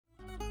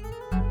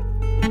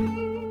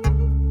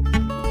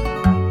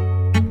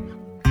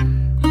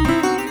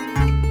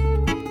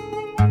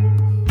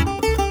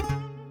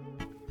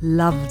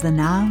Love the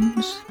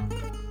nouns,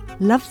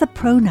 love the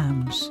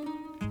pronouns,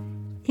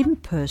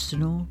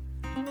 impersonal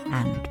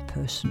and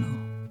personal.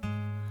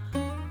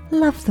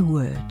 Love the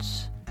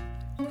words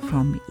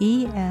from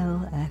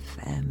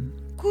ELFM.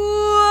 Quando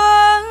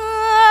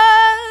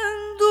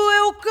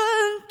eu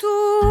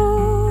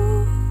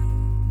canto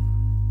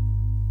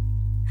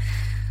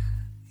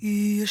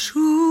e a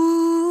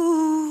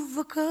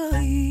chuva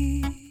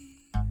cai.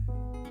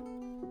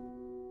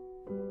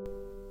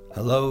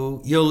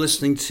 Hello, you're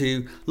listening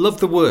to Love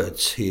the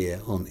Words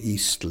here on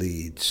East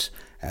Leeds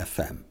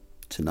FM.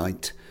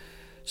 Tonight,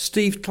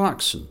 Steve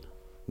Clarkson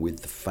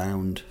with the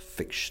Found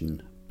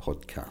Fiction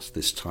podcast,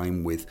 this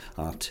time with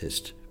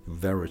artist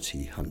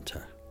Verity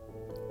Hunter.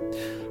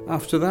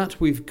 After that,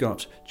 we've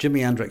got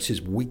Jimi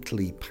Hendrix's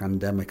Weekly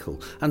Pandemical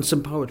and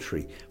some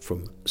poetry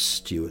from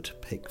Stuart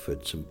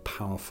Pickford, some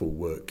powerful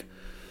work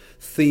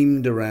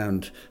themed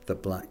around the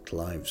Black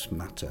Lives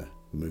Matter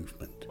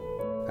movement.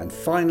 And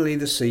finally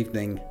this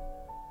evening,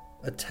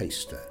 a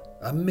taster,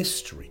 a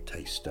mystery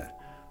taster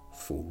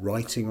for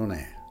Writing on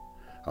Air,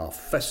 our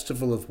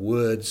festival of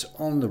words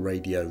on the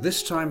radio,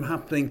 this time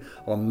happening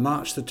on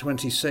March the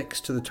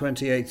 26th to the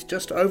 28th,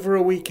 just over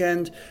a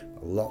weekend.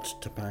 A lot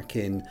to pack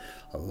in,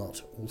 a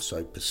lot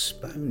also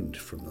postponed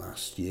from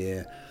last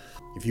year.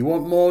 If you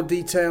want more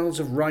details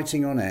of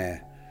Writing on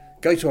Air,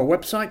 go to our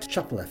website,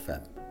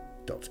 chapelfm.co.uk,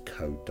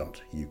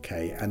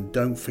 and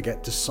don't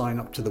forget to sign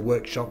up to the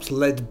workshops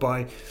led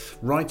by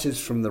writers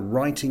from the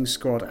Writing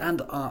Squad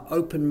and our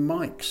open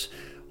mics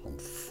on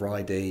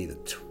Friday the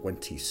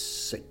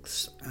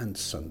 26th and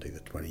Sunday the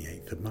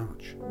 28th of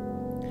March.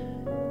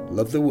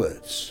 Love the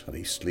Words on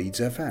East Leeds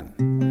FM.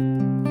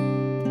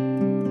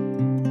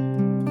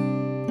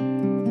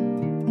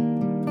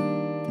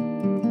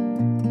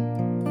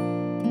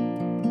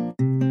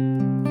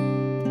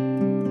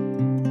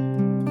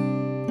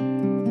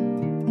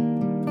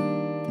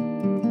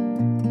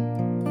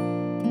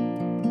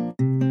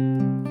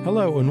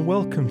 Hello and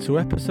welcome to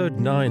episode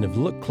 9 of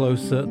Look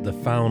Closer, the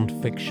Found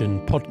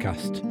Fiction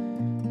podcast.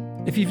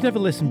 If you've never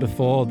listened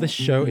before, this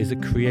show is a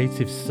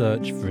creative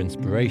search for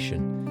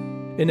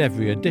inspiration. In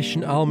every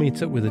edition, I'll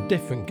meet up with a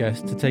different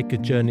guest to take a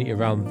journey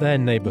around their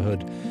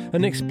neighbourhood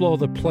and explore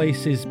the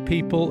places,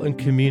 people and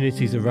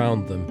communities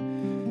around them,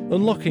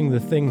 unlocking the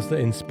things that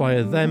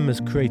inspire them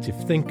as creative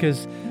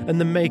thinkers and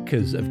the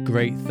makers of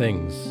great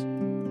things.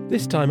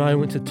 This time I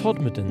went to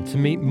Todmorden to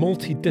meet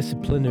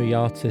multidisciplinary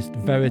artist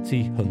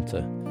Verity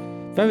Hunter.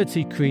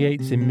 Verity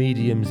creates in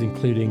mediums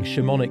including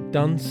shamanic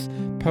dance,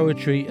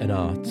 poetry and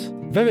art.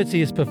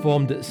 Verity has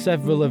performed at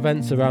several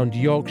events around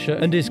Yorkshire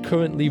and is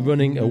currently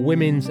running a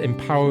women's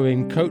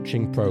empowering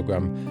coaching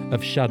programme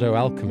of Shadow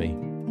Alchemy.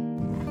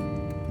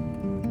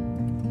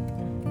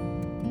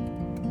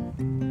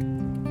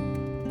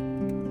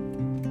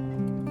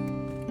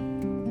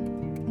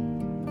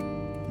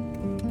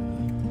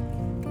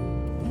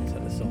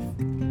 Set this off.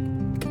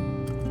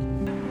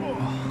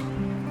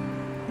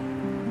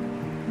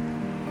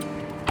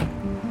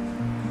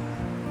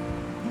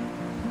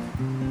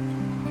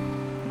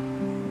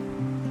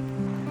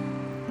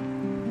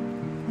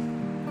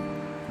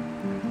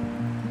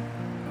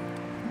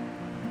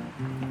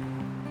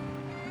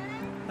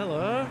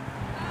 Hello.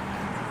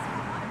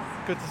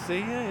 Good to see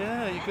you.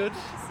 Yeah, you good? Good to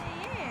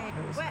see you.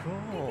 That was Pick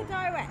cool. a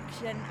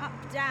direction, up,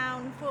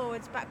 down,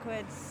 forwards,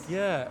 backwards.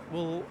 Yeah,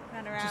 well,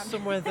 Run around. just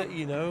somewhere that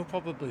you know,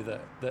 probably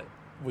that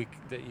you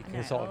can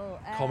No, sort of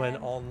comment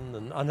on,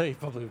 and I know you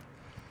probably.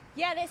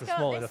 Yeah, let's It's go a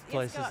small up enough this,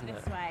 place, let's go up isn't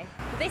this it? way.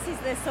 This is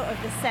the sort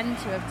of the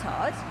centre of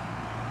Todd.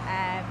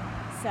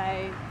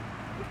 So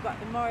we've got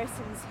the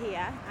Morrisons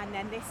here, and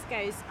then this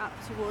goes up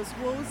towards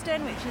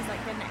Walsden, which is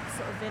like the next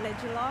sort of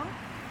village along.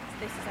 So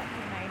this is like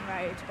the main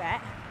road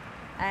bit.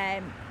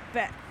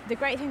 But the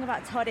great thing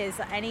about Todd is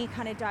that any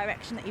kind of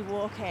direction that you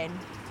walk in,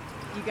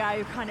 you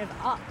go kind of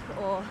up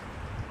or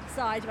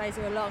sideways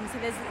or along. So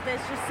there's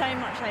just so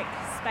much like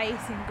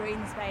space and green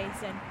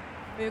space, and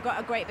we've got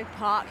a great big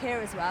park here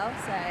as well.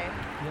 So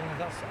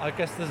Yeah, I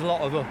guess there's a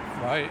lot of up,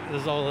 right?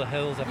 There's all the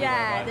hills everywhere.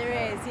 yeah, right? there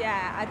is.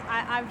 Yeah,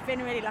 I've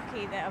been really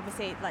lucky that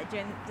obviously like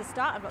during the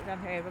start of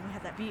lockdown period when we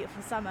had that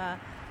beautiful summer,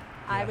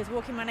 I was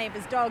walking my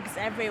neighbours' dogs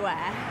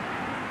everywhere.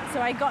 So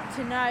I got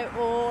to know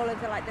all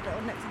of the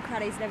little nooks and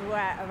crannies and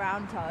everywhere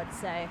around Todd.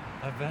 So I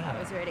bet. that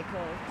was really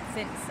cool.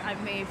 Since I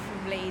moved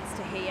from Leeds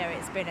to here,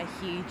 it's been a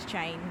huge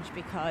change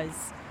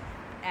because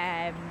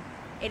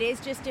it is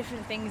just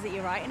different things that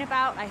you're writing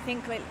about. I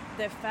think within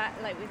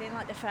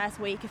the first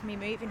week of me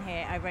moving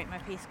here, I wrote my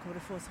piece called A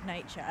Force of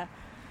Nature,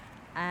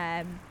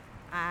 and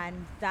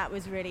that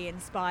was really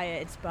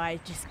inspired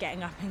by just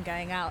getting up and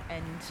going out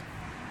and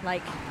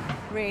like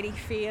really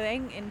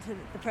feeling into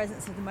the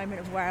presence of the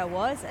moment of where I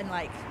was and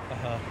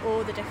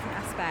all the different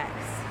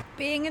aspects.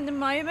 Being in the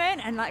moment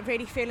and like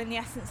really feeling the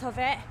essence of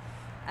it.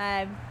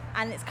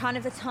 And it's kind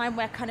of the time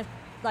where kind of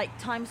like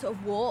time sort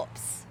of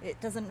warps. It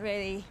doesn't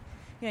really,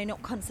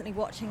 not constantly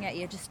watching it,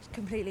 you're just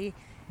completely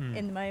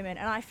in the moment.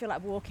 And I feel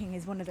like walking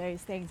is one of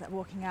those things, like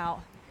walking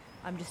out,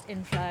 I'm just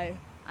in flow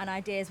and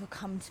ideas will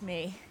come to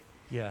me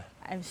Yeah.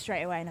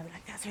 straight away, and I'll be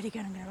like, that's really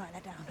good, I'm going to write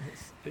that down.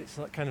 It's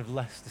like kind of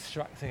less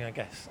distracting, I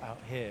guess, out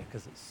here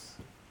because it's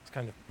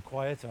kind of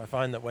quieter. I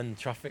find that when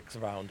traffic's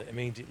around, it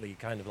immediately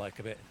kind of like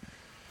a bit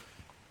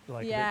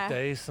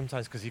dazed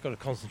sometimes because you've got to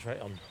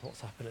concentrate on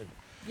what's happening.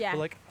 Yeah. But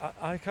like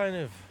I kind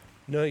of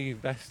know you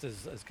best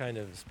as kind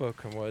of a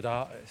spoken word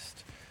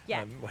artist.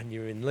 Yeah. When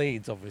you're in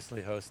Leeds,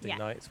 obviously hosting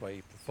nights where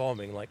you're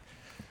performing, like,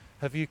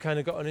 have you kind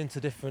of gotten into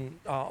different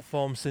art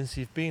forms since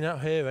you've been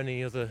out here?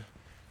 Any other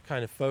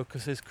kind of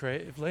focuses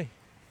creatively?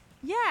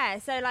 Yeah,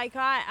 so like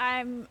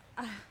I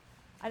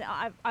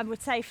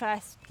would say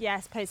first, I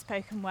suppose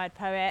spoken word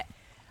poet.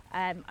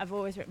 I've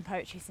always written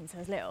poetry since I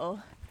was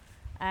little,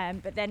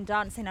 but then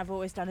dancing I've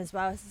always done as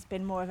well. It's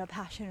been more of a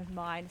passion of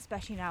mine,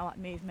 especially now at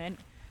movement,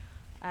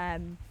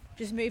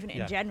 just movement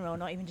in general,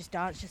 not even just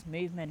dance, just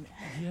movement.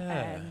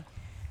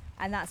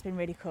 And that's been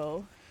really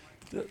cool.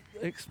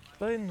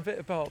 Explain a bit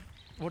about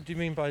what do you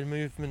mean by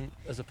movement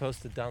as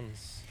opposed to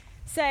dance?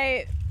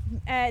 So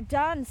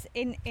dance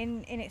in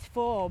its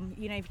form,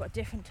 you've got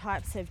different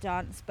types of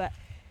dance, but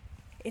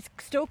it's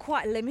still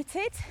quite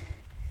limited,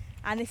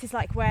 and this is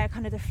like where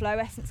kind of the flow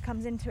essence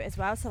comes into it as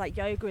well. So like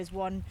yoga is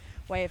one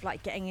way of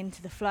like getting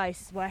into the flow, so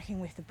it's working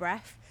with the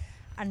breath,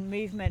 and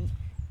movement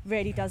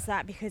really does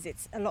that because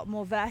it's a lot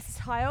more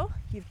versatile.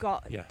 You've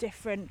got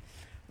different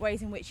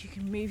ways in which you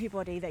can move your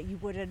body that you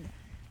wouldn't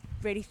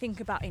really think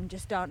about in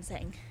just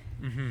dancing.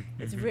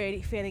 It's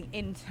really feeling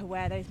into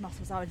where those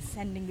muscles are and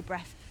sending the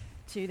breath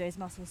to those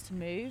muscles to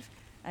move,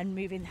 and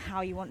moving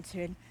how you want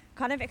to, and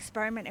kind of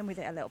experimenting with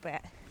it a little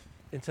bit.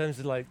 In terms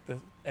of like the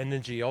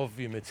energy of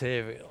your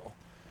material,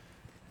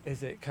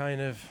 is it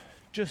kind of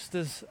just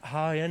as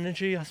high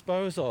energy, I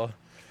suppose, or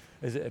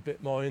is it a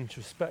bit more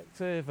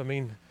introspective? I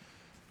mean,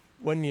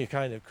 when you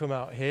kind of come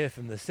out here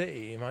from the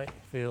city, you might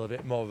feel a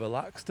bit more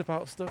relaxed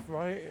about stuff,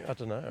 right? I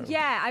don't know.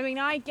 Yeah, I mean,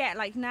 I get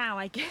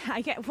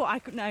what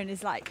I've known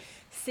as like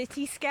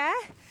city scare.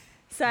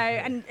 So,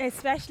 and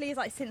especially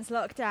like since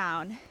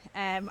lockdown,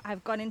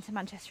 I've gone into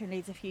Manchester and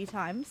Leeds a few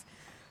times,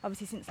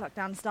 obviously since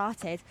lockdown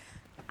started.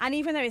 And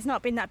even though it's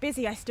not been that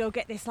busy, I still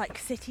get this like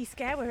city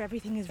scare where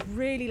everything is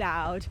really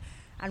loud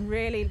and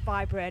really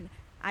vibrant,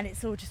 and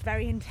it's all just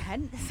very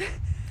intense.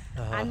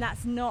 And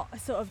that's not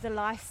sort of the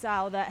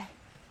lifestyle that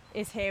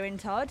is here in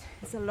Todd.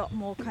 It's a lot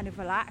more kind of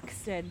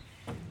relaxed, and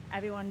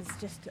everyone's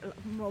just a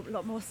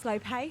lot more slow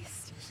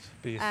paced.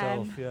 Just be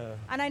yourself,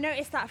 And I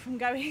noticed that from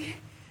going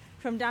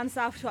from down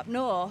south to up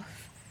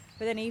north,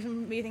 but then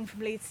even moving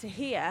from Leeds to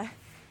here,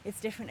 it's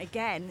different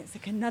again. It's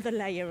like another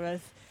layer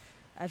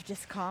of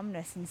just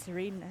calmness and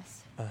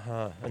sereneness.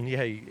 And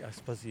I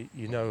suppose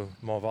you know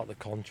more about the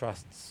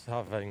contrasts,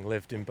 having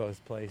lived in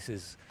both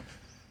places.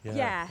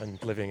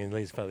 And living in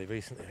Leeds fairly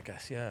recently, I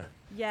guess.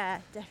 Yeah,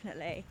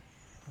 definitely.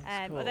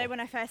 Cool. Although when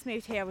I first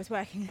moved here, I was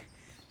working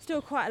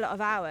still quite a lot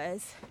of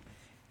hours.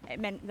 It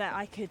meant that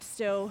I could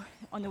still,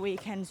 on the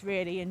weekends,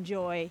 really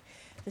enjoy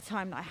the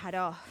time that I had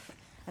off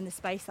and the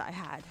space that I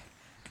had.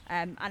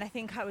 And I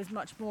think I was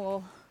much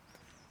more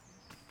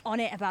on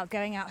it about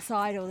going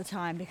outside all the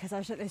time, because I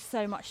was like, there's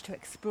so much to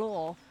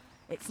explore.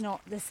 It's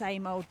not the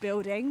same old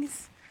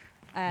buildings.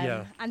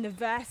 And the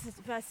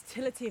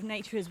versatility of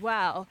nature as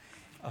well.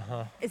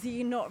 Is that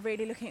you're not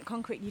really looking at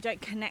concrete. You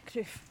don't connect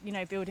with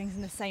buildings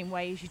in the same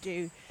way as you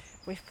do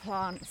with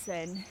plants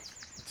and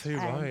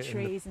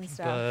trees and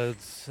stuff.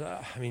 Birds.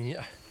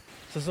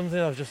 So something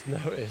I've just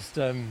noticed.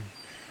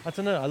 I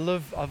don't know. I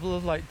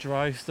love like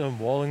dry stone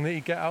walling that you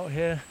get out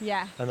here.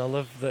 Yeah. And I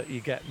love that you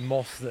get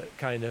moss that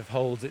kind of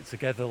holds it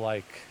together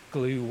like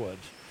glue would.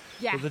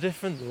 Yeah. But the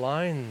different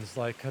lines,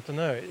 like, I don't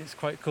know, it's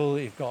quite cool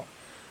that you've got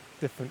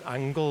different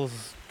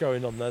angles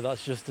going on there.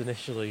 That's just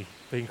initially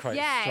been quite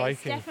striking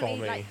for me. Yeah, it's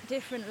definitely like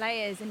different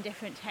layers and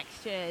different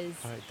textures.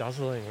 Quite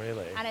dazzling,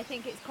 really. And I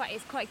think it's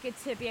quite good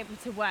to be able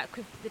to work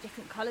with the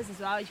different colours as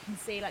well. You can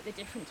see like the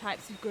different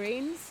types of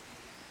greens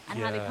and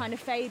how they kind of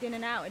fade in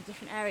and out in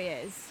different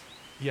areas.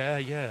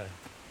 Yeah.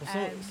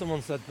 Well,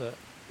 someone said that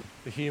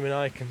the human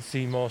eye can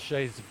see more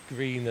shades of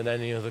green than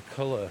any other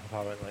colour,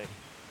 apparently,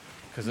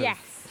 because of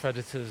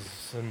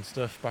predators and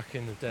stuff back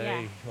in the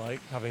day,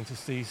 like having to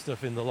see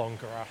stuff in the long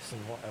grass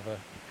and whatever.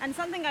 And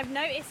something I've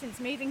noticed since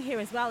moving here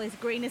as well is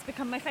green has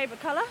become my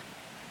favourite colour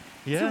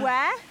to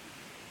wear.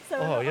 So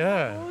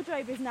my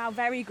wardrobe is now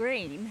very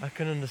green. I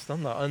can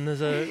understand that. And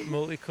there's a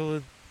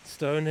multicoloured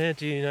stone here.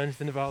 Do you know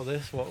anything about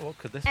this? What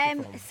could this be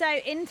from? So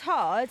in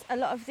Todd, a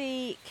lot of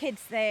the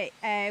kids, they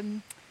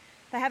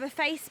have a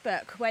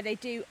Facebook where they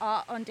do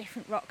art on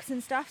different rocks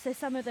and stuff. So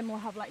some of them will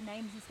have like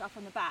names and stuff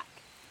on the back,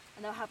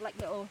 and they'll have like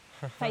little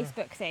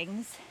Facebook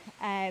things.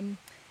 And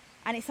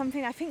it's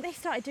something, I think they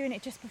started doing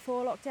it just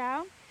before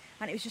lockdown,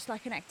 and it was just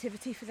like an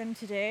activity for them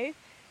to do.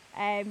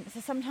 So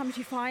sometimes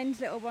you find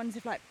little ones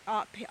with like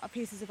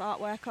pieces of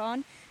artwork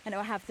on, and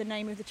it'll have the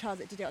name of the child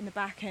that did it on the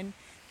back, and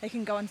they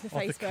can go onto the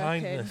Facebook. The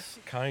kindness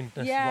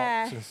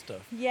rocks and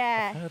stuff.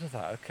 Yeah. I've heard of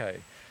that. Okay.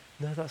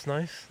 No, that's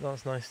nice.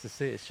 That's nice to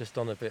see. It's just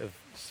on a bit of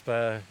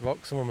spare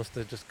rock. Someone must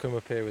have just come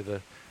up here with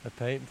a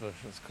paintbrush.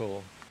 That's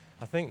cool.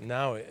 I think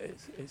now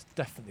it's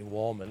definitely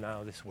warmer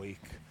now this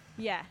week.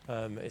 Yeah.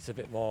 It's a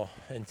bit more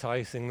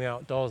enticing, the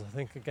outdoors, I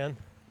think, again.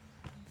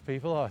 For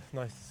people,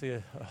 nice to see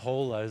a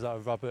hole there. Is that a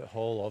rabbit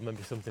hole or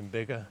maybe something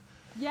bigger?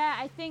 Yeah,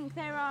 I think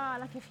there are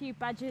like a few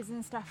badgers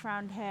and stuff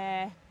around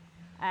here.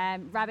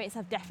 Rabbits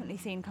I've definitely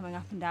seen coming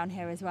up and down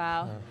here as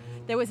well.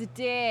 There was a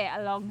deer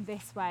along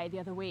this way the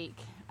other week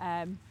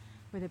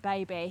with a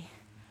baby.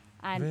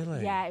 And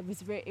really? Yeah, it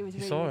was really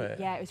saw it?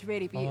 Yeah, it was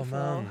really beautiful.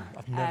 Oh man,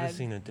 I've never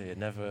seen a deer,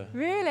 never.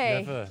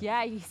 Really? Never.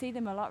 Yeah, you see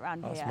them a lot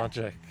around That's here.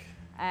 magic.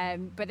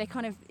 But it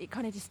kind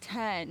of just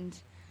turned,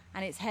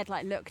 and its head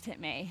like looked at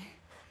me,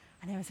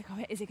 and I was like,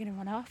 "Oh, is it going to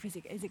run off? Is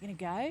it going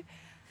to go?"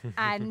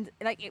 And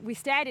we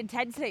stared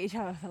intensely at each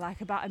other for like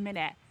about a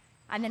minute,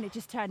 and then it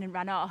just turned and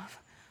ran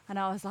off. And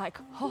I was like,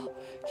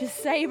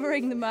 just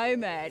savouring the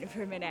moment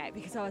for a minute,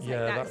 because I was like,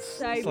 that's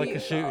so it's beautiful. Like a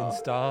shooting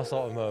star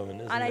sort of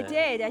moment, isn't it? And I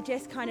did. I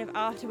just kind of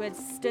afterwards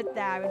stood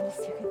there and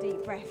just took a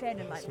deep breath in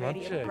and like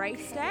really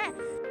embraced it.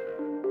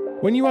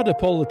 When you add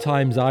up all the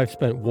times I've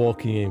spent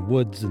walking in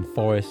woods and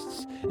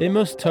forests, it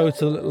must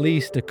total at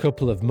least a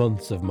couple of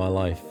months of my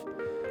life.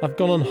 I've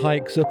gone on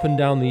hikes up and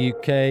down the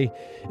UK,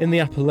 in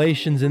the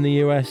Appalachians in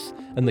the US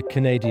and the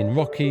Canadian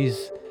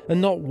Rockies, and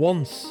not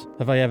once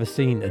have I ever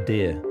seen a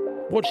deer.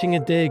 Watching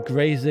a deer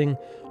grazing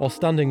or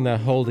standing there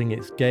holding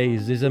its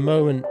gaze is a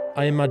moment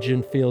I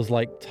imagine feels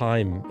like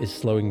time is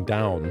slowing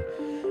down,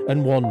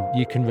 and one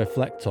you can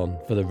reflect on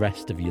for the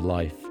rest of your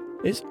life.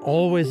 It's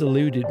always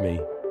eluded me,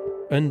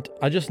 and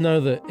I just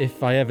know that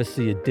if I ever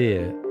see a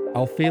deer,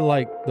 I'll feel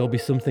like there'll be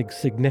something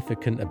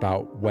significant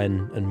about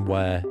when and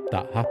where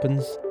that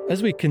happens.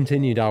 As we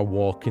continued our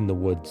walk in the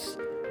woods,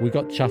 we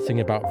got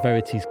chatting about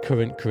Verity's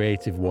current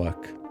creative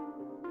work.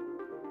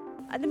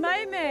 At the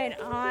moment,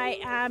 I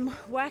am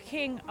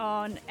working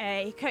on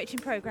a coaching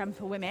program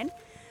for women,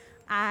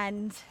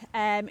 and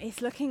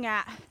it's looking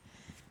at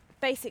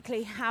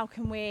basically how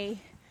can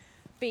we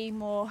be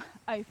more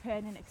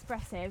open and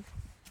expressive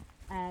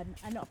and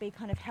not be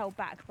kind of held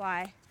back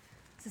by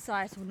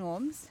societal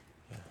norms.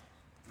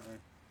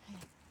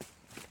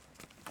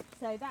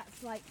 So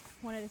that's like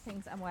one of the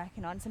things that I'm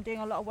working on. So I'm doing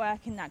a lot of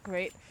work in that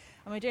group,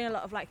 and we're doing a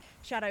lot of like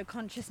shadow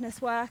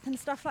consciousness work and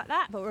stuff like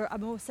that, but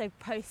I'm also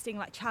posting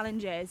like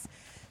challenges.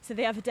 So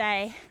the other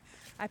day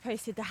I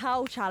posted the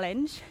howl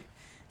challenge.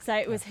 So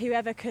it was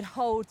whoever could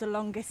hold the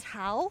longest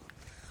howl,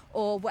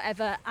 or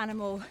whatever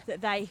animal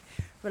that they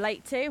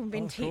relate to. We've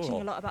been teaching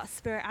a lot about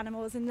spirit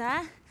animals in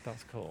there.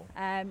 That's cool.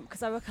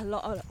 Because I work a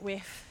lot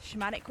with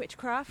shamanic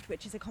witchcraft,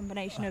 which is a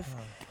combination of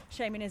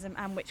shamanism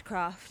and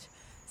witchcraft.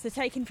 So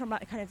taking from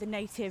like kind of the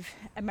Native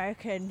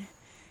American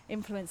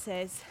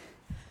influences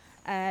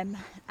and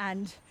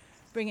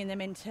bringing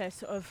them into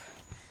sort of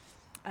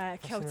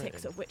Celtic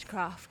sort of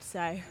witchcraft.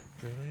 So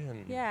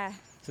brilliant. Yeah.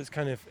 So it's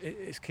kind of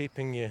it's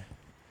keeping your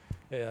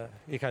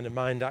kind of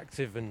mind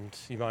active and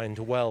your mind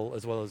well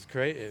as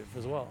creative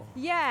as well.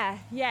 Yeah,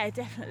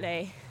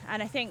 definitely.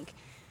 And I think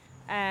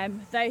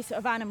those sort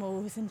of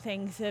animals and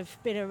things have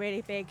been a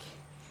really big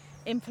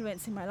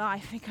influence in my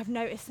life. I think I've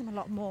noticed them a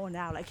lot more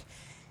now. Like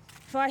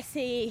if I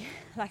see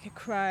like a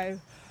crow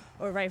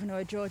or a raven or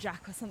a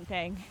jawjack or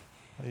something,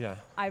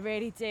 I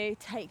really do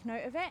take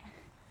note of it,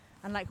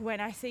 and like when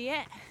I see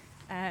it,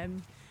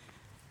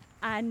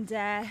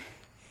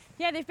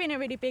 they've been a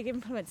really big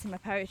influence in my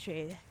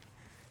poetry.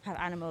 Have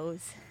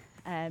animals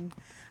and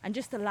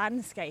just the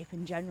landscape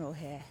in general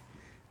here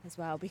as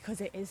well,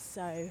 because it is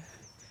so,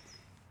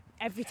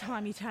 every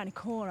time you turn a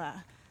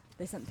corner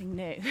there's something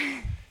new.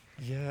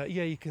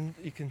 you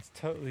can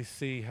totally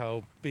see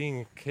how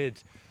being a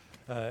kid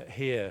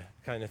here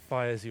kind of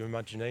fires your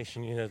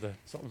imagination, you know, the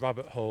sort of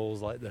rabbit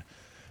holes, like the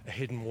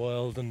hidden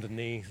world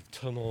underneath,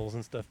 tunnels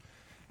and stuff.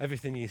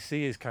 Everything you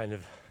see is kind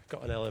of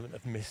got an element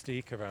of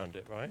mystique around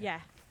it, right?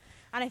 Yeah,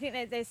 and I think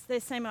that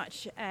there's so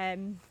much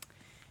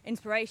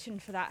inspiration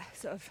for that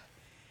sort of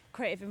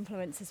creative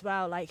influence as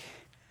well. Like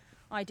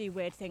I do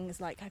weird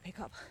things, like I pick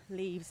up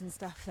leaves and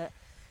stuff that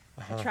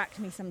attract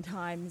me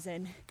sometimes,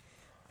 and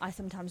I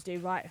sometimes do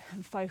write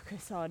and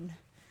focus on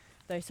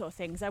those sort of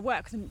things. I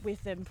work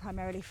with them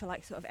primarily for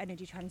like sort of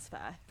energy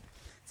transfer.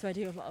 So I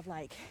do a lot of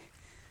like,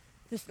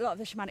 just a lot of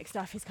the shamanic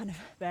stuff is kind of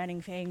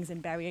burning things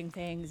and burying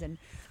things and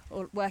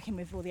working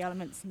with all the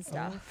elements and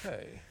stuff.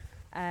 Okay.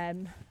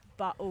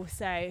 But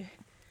also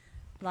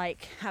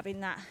like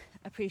having that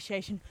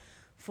appreciation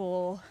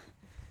for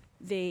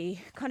the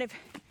kind of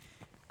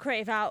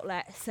creative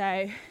outlet.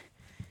 So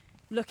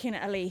looking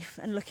at a leaf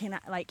and looking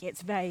at like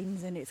its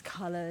veins and its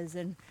colours,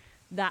 and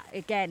that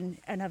again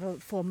another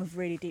form of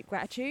really deep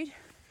gratitude.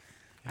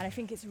 And I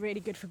think it's really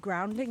good for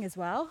grounding as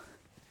well.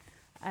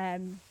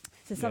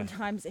 So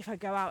sometimes if I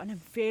go out and I'm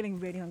feeling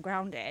really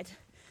ungrounded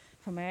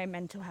for my own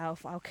mental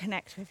health, I'll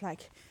connect with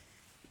like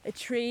a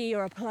tree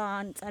or a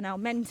plant, and I'll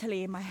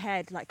mentally in my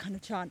head like kind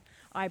of chant,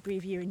 I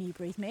breathe you and you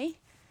breathe me,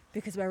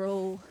 because we're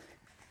all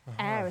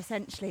air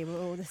essentially, we're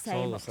all the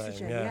same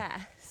oxygen.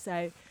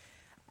 So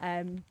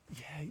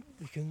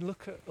you can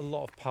look at a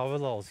lot of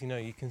parallels, you know.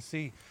 You can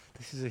see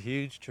this is a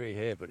huge tree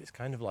here, but it's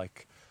kind of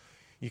like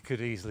you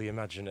could easily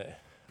imagine it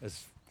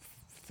as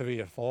 3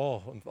 or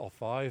 4 or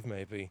 5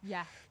 maybe.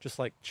 Yeah. Just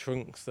like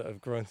trunks that have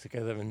grown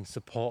together and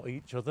support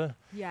each other.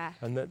 Yeah.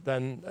 And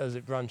then as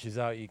it branches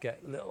out, you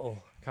get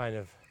little kind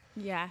of,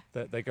 Yeah.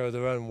 that they go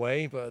their own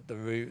way, but at the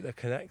root they're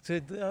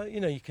connected.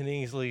 You can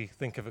easily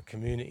think of a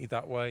community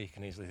that way. You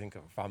can easily think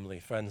of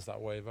family, friends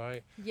that way,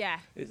 right? Yeah.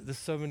 There's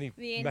so many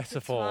The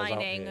metaphors out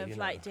intertwining here, of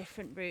like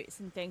different roots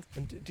and things.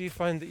 And do you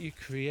find that you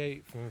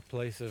create from a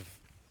place of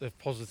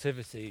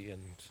positivity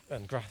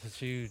and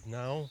gratitude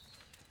now?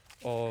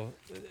 Or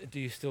do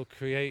you still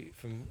create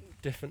from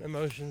different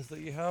emotions that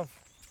you have?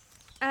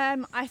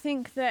 I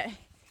think that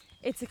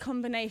it's a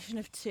combination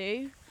of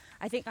two.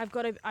 I think I've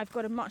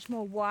got a much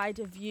more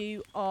wider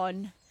view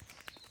on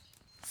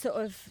sort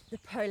of the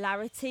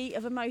polarity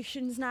of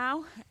emotions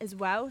now as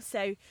well.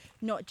 So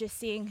not just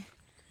seeing,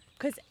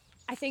 because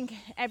I think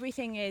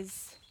everything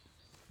is,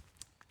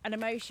 an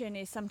emotion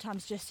is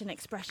sometimes just an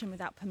expression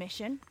without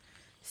permission.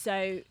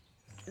 So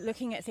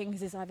looking at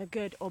things as either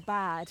good or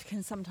bad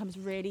can sometimes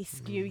really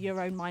skew your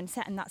own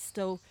mindset, and that's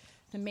still,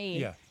 for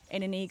me,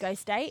 in an ego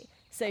state.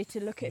 So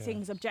to look at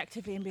things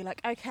objectively and be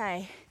like,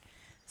 okay,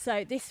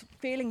 so this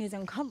feeling is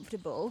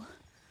uncomfortable,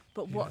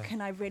 but what can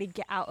I really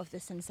get out of the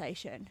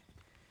sensation,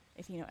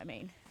 if you know what I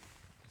mean?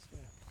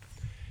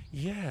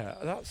 Yeah,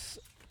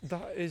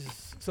 that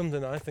is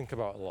something I think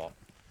about a lot,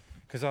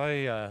 because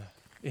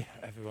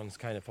everyone's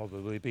kind of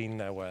probably been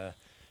there where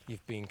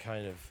you've been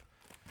kind of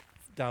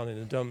down in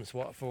the dumps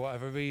for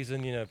whatever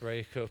reason,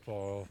 breakup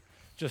or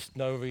just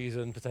no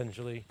reason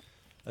potentially,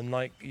 and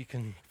like you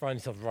can find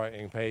yourself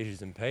writing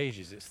pages and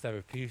pages. It's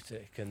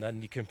therapeutic, and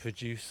then you can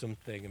produce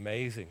something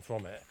amazing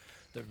from it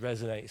that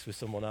resonates with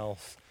someone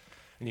else,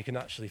 and you can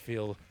actually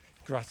feel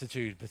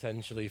gratitude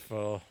potentially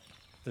for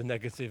the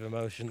negative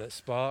emotion that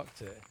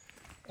sparked it.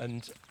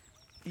 And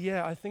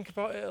I think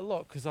about it a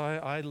lot, because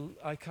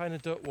I kind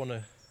of don't want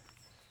to,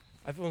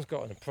 everyone's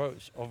got an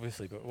approach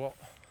obviously, but what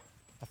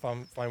I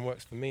find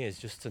works for me is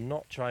just to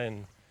not try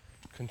and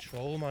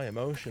control my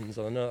emotions.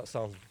 And I know that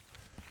sounds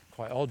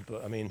quite odd,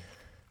 but I mean,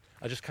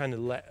 I just kind of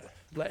let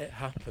it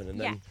happen and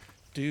then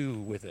do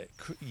with it,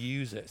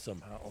 use it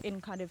somehow.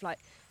 In kind of like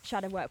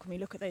shadow work, when we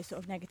look at those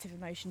sort of negative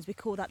emotions, we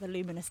call that the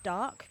luminous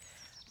dark.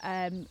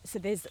 So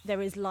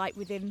there is light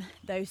within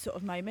those sort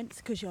of moments,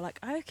 because you're like,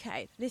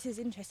 okay, this is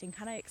interesting.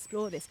 Can I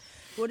explore this?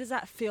 What does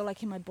that feel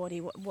like in my body?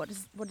 What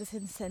does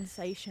the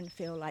sensation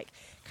feel like?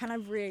 Can I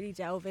really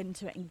delve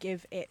into it and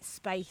give it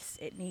space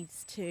it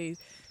needs to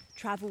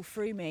travel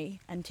through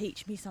me and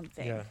teach me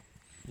something?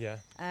 Yeah.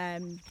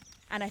 And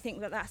I think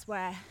that's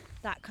where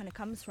that kind of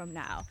comes from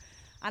now.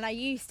 And I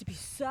used to be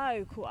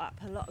so caught up,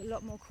 a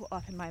lot more caught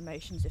up in my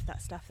emotions with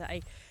that stuff, that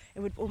it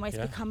would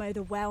almost become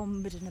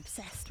overwhelmed and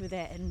obsessed with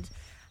it,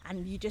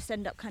 and you just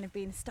end up kind of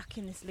being stuck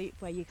in this loop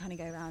where you kind of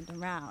go round and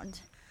round.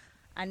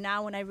 And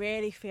now when I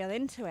really feel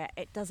into it,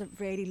 it doesn't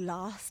really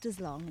last as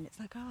long, and it's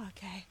like, oh,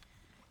 okay,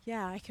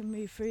 yeah, I can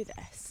move through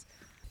this.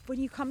 When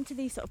you come to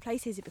these sort of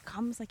places, it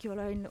becomes like your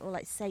own little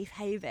like safe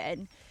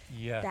haven.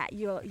 Yeah. That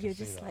you're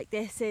just like,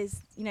 this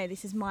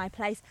is my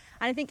place.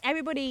 And I think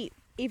everybody,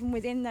 even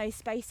within those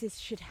spaces,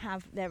 should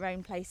have their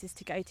own places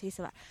to go to.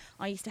 So like,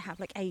 I used to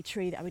have like a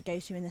tree that I would go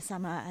to in the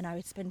summer, and I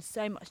would spend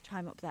so much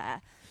time up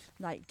there,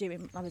 I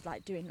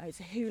was doing loads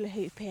of hula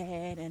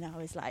hooping, and I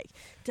was like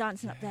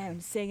dancing up there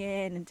and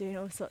singing and doing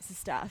all sorts of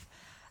stuff.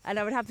 And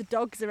I would have the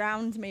dogs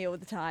around me all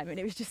the time, and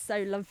it was just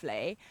so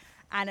lovely.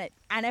 And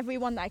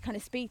everyone that I kind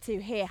of speak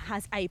to here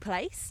has a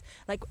place.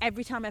 Like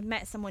every time I've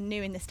met someone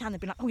new in this town, they've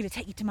been like, I'm going to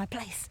take you to my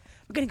place.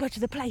 We're going to go to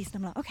the place. And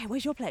I'm like, okay,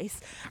 where's your place?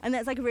 And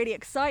that's like really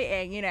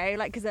exciting,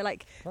 because they're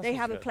like, they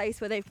have a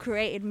place where they've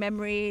created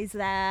memories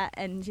there,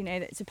 and,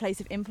 it's a place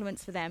of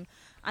influence for them.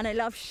 And I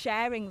love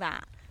sharing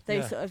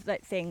those sort of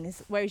like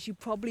things, whereas you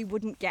probably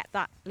wouldn't get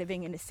that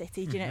living in a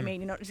city. Do you know what I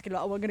mean? You're not just going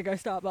to we're going to go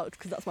Starbucks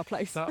because that's my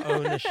place. That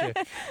ownership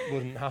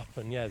wouldn't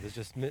happen. Yeah, there's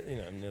just, nearly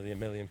 1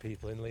 million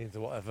people in Leeds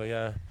or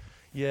whatever,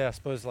 Yeah, I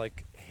suppose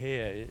like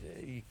here,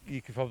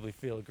 you could probably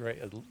feel a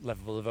greater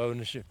level of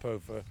ownership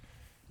over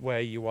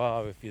where you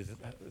are if you're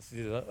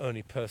the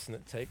only person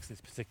that takes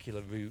this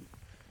particular route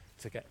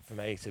to get from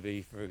A to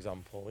B, for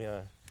example.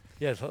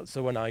 Yeah.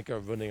 So when I go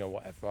running or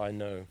whatever, I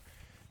know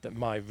that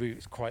my route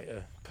is quite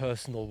a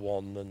personal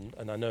one,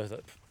 and I know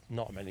that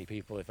not many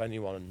people, if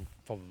anyone,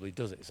 probably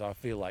does it. So I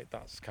feel like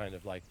that's kind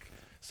of like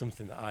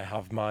something that I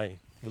have my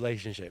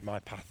relationship, my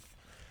path.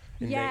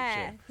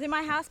 Yeah, so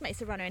my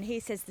housemate's a runner, and he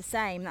says the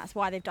same. That's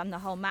why they've done the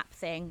whole map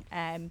thing,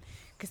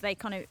 because they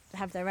kind of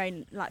have their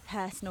own like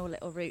personal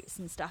little routes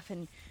and stuff,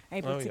 and are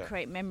able to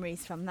create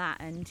memories from that.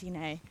 And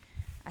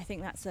I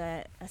think that's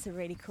a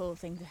really cool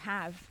thing to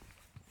have.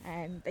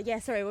 But yeah,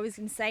 sorry, what I was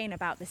saying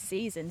about the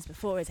seasons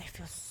before is I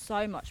feel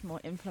so much more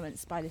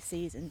influenced by the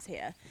seasons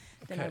here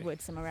than I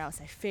would somewhere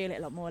else. I feel it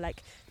a lot more.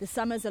 Like the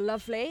summers are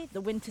lovely, the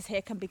winters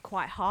here can be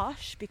quite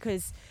harsh,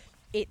 because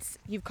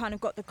you've kind of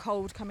got the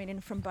cold coming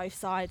in from both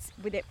sides.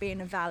 With it being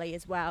a valley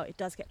as well, it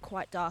does get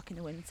quite dark in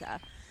the winter.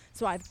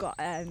 So I've got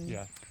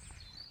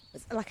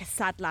like a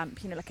sad lamp,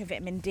 like a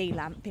vitamin D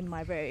lamp in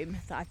my room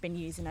that I've been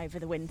using over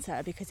the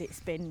winter, because it's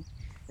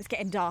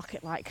getting dark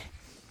at like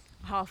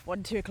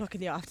 1:30, 2 o'clock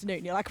in the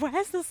afternoon. You're like,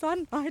 where's the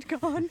sunlight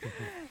gone?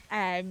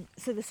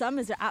 So the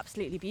summers are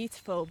absolutely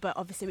beautiful, but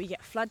obviously we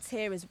get floods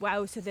here as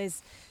well. So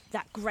there's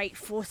that great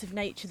force of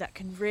nature that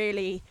can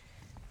really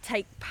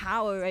take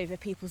power over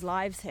people's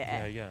lives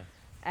here.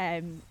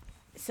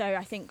 So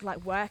I think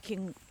like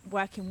working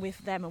with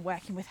them and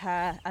working with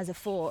her as a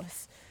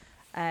force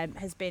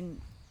has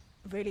been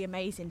really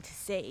amazing to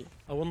see.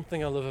 One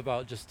thing I love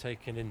about just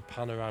taking in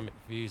panoramic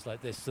views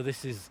like this, so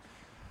this is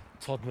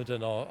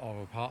Todmorden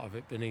or a part of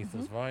it beneath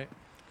us, right?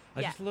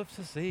 I just love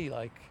to see,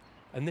 like,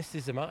 and this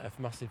is a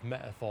massive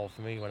metaphor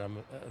for me when I'm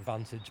at a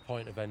vantage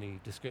point of any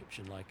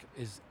description, like,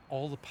 is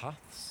all the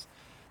paths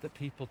that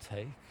people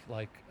take,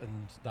 like,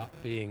 and that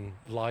being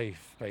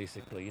life,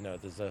 basically. You know,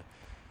 there's a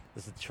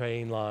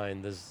train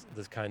line, there's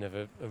kind of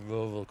a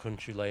rural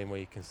country lane where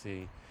you can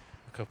see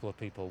a couple of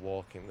people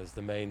walking, there's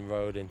the main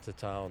road into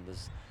town,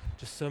 there's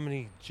just so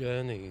many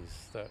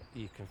journeys that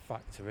you can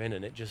factor in,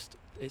 and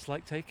it's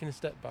like taking a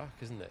step back,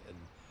 isn't it?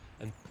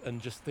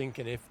 And just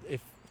thinking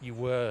if you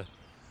were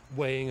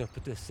weighing up a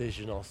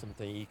decision or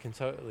something, you can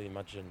totally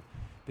imagine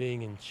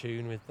being in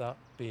tune with that,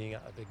 being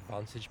at a big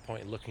vantage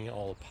point and looking at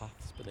all the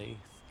paths beneath.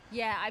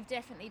 Yeah, I've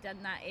definitely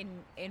done that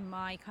in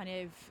my kind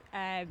of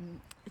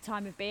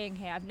time of being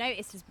here. I've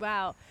noticed as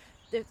well,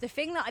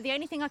 the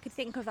only thing I could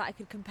think of that I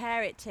could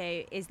compare it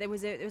to is there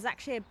was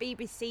actually a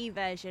BBC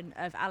version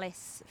of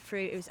Alice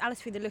Through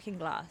the Looking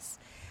Glass,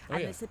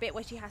 and there's the bit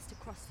where she has to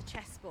cross the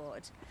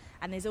chessboard,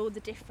 and there's all the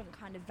different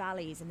kind of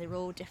valleys, and they're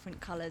all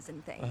different colours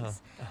and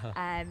things.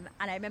 And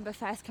I remember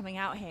first coming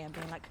out here and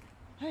being like,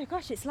 oh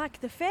gosh, it's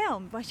like the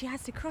film where she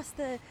has to cross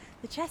the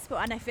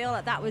chessboard. And I feel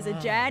like that was a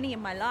journey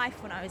in my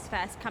life when I was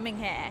first coming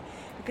here,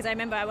 because I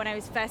remember when I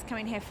was first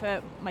coming here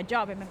for my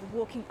job, I remember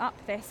walking up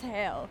this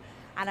hill,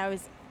 and I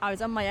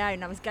was on my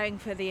own. I was going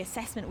for the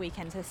assessment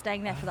weekend, so I was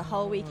staying there for the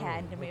whole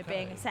weekend, and we were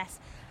being assessed.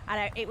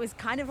 And it was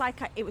kind of like,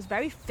 it was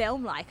very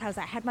film-like. I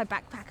had my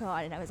backpack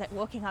on, and I was like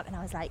walking up, and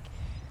I was like,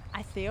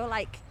 I feel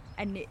like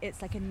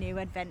it's like a new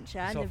adventure,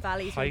 and the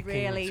valleys were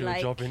really to like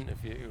a job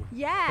interview.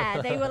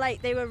 Yeah,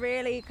 they were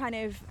really kind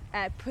of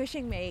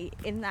pushing me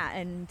in that,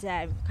 and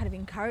kind of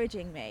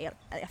encouraging me.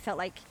 I felt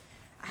like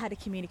I had a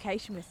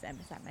communication with them,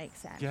 if that makes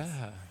sense.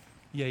 Yeah.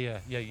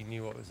 You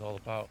knew what it was all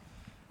about.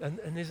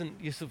 And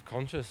isn't your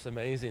subconscious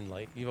amazing?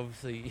 Like, you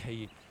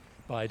obviously,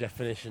 by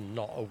definition,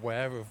 not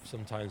aware of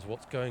sometimes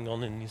what's going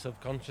on in your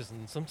subconscious,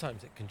 and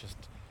sometimes it can just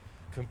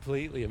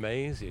completely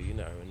amaze you, you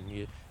know, and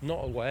you're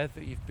not aware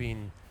that you've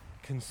been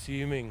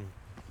consuming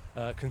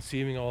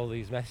all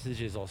these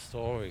messages or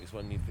stories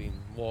when you've been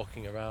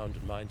walking around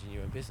and minding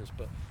your own business.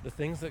 But the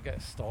things that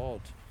get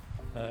stored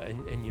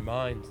in your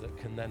mind that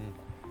can then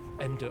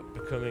end up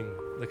becoming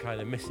the kind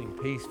of missing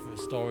piece for a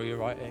story you're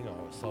writing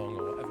or a song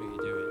or whatever you're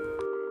doing.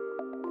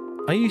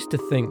 I used to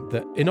think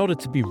that in order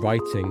to be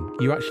writing,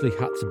 you actually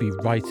had to be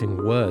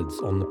writing words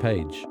on the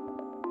page.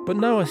 But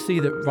now I see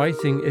that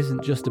writing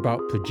isn't just about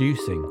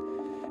producing,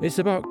 it's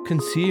about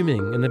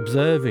consuming and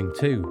observing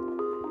too.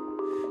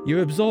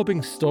 You're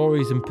absorbing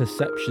stories and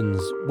perceptions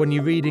when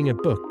you're reading a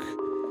book,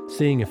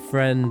 seeing a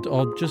friend,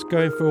 or just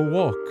going for a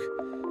walk.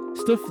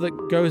 Stuff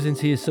that goes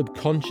into your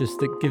subconscious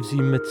that gives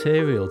you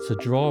material to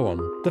draw on.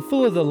 The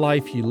fuller the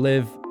life you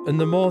live, and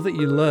the more that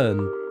you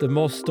learn, the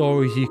more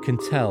stories you can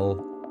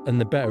tell, and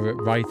the better at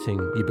writing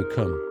you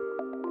become.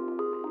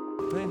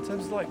 But in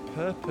terms of like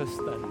purpose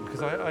then,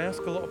 because I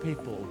ask a lot of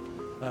people,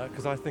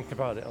 because I think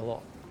about it a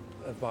lot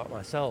about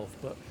myself,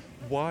 but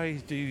why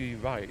do you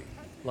write?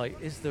 Like,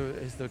 is there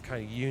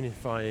kind of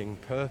unifying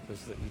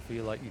purpose that you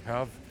feel like you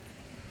have?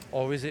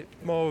 Or is it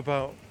more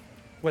about,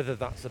 whether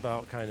that's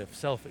about kind of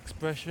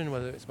self-expression,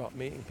 whether it's about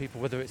meeting people,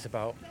 whether it's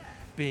about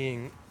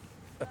being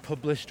a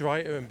published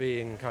writer and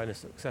being kind of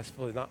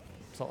successful in that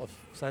sort of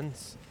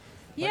sense?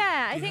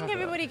 Yeah, I think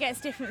everybody gets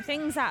different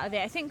things out of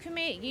it. I think for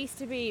me it used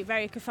to be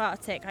very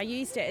cathartic. I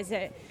used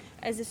it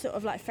as a sort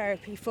of like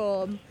therapy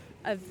form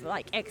of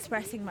like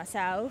expressing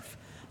myself.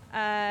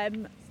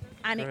 And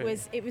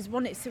Great. it was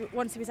once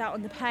it was out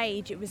on the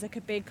page, it was like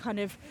a big kind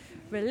of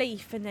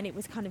relief, and then it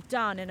was kind of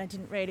done, and I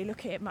didn't really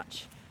look at it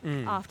much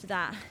after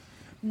that.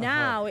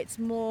 Now it's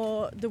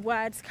more, the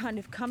words kind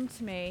of come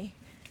to me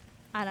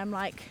and I'm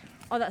like,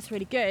 oh, that's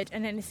really good.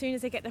 And then as soon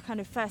as I get the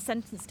kind of first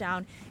sentence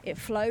down, it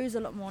flows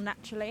a lot more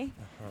naturally.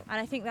 And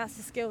I think that's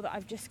a skill that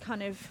I've just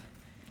kind of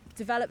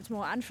developed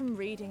more, and from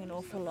reading an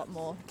awful lot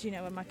more. Do you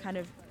know, when my kind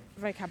of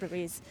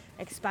vocabulary is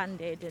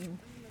expanded and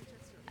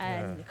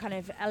kind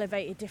of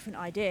elevated different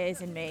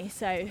ideas in me.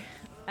 So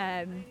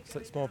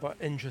it's more about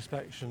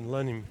introspection,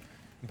 learning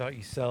about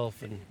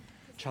yourself and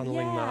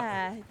channeling that.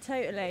 Yeah,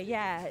 totally.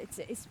 Yeah,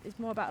 it's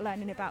more about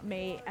learning about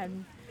me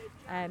and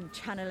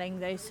channeling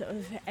those sort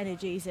of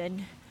energies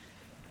in.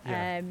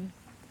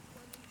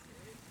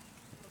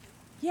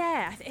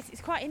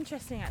 It's quite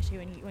interesting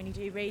actually when you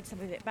do read some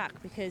of it back,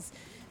 because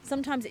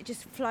sometimes it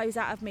just flows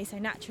out of me so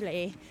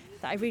naturally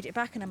that I read it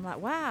back and I'm like,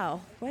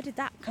 wow, where did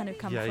that kind of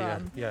come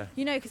from? Yeah.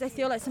 You know, because I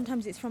feel like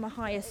sometimes it's from a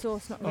higher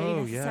source, not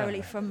really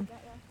necessarily from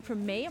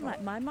me. I'm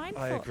like, my mind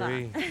thought that. I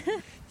agree.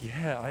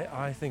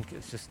 I think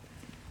it's just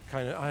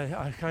kind of,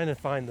 I kind of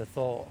find the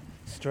thought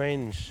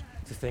strange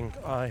to think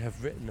I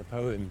have written a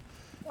poem.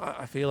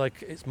 I feel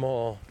like it's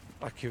more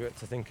accurate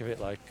to think of it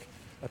like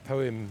a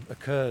poem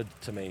occurred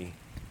to me.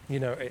 You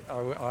know,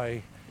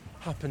 I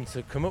happened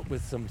to come up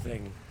with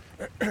something.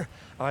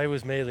 I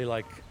was merely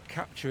like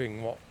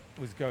capturing what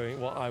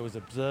I was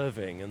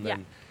observing, and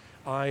then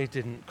I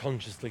didn't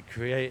consciously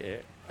create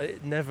it.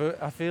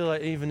 I feel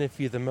like even if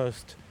you're the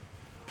most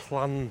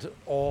planned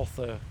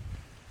author,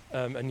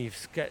 and you've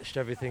sketched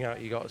everything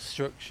out, you've got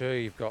structure,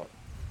 you've got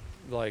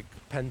like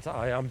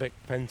iambic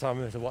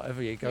pentameter,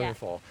 whatever you're going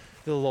for,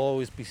 there'll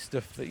always be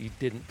stuff that you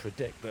didn't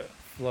predict that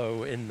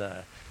flow in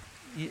there.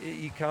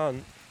 You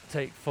can't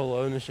take full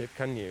ownership,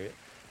 can you?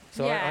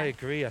 So I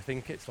agree. I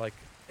think it's like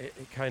it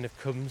kind of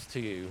comes to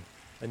you,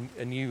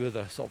 and you are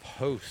the sort of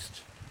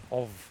host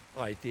of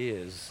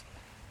ideas,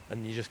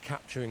 and you're just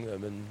capturing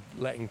them and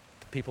letting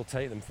people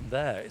take them from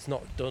there. It's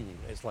not done.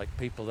 It's like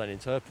people then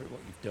interpret what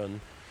you've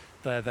done.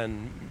 They're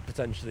then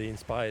potentially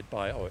inspired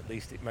by, or at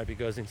least it maybe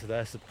goes into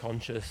their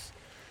subconscious,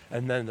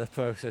 and then the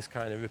process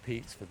kind of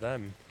repeats for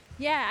them.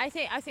 Yeah, I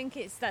think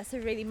that's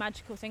a really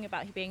magical thing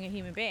about being a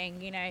human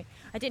being. You know,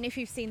 I don't know if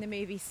you've seen the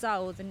movie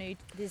Soul, the new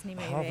Disney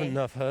movie. I haven't.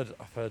 I've heard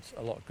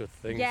a lot of good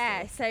things.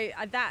 Yeah, so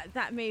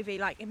that movie,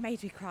 like, it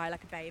made me cry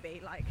like a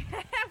baby. Like,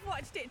 I've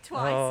watched it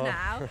twice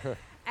now.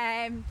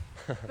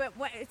 But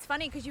it's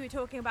funny because you were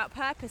talking about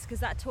purpose, because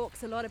that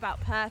talks a lot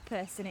about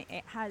purpose, and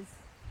it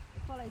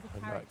follows a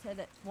character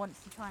that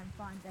wants to try and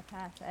find their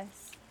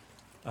purpose.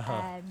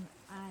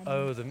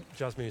 The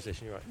jazz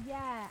musician, you're right.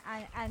 Yeah,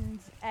 and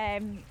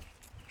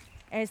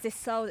there's this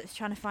soul that's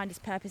trying to find its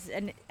purpose,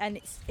 and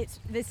it's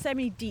there's so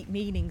many deep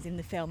meanings in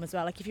the film as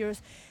well. Like if you're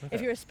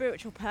a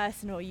spiritual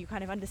person, or you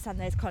kind of understand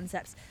those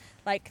concepts,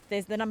 like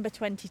there's the number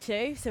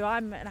 22. So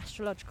I'm an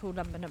astrological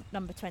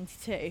number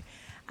 22,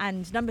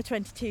 and number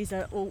 22s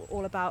are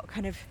all about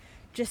kind of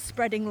just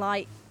spreading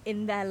light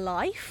in their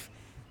life,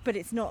 but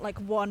it's not like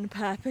one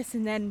purpose.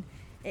 And then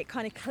it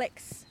kind of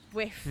clicks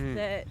with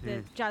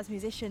the jazz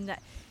musician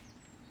that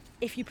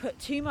if you put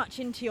too much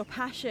into your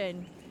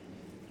passion,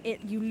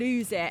 you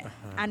lose it,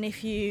 and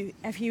if you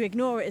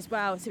ignore it as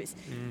well. So it's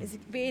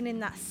being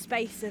in that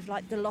space of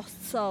like the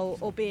lost soul,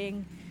 or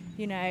being,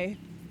 you know,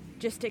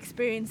 just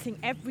experiencing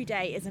every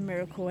day as a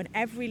miracle, and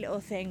every little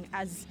thing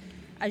as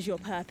your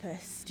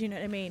purpose. Do you know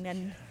what I mean?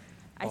 And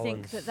I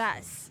think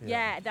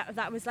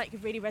that was like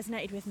really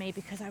resonated with me,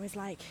 because I was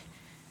like,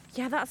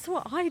 yeah, that's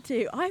what I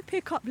do. I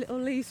pick up little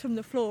leaves from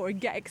the floor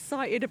and get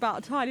excited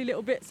about tiny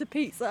little bits of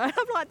pizza.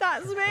 I'm like,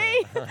 that's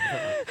me.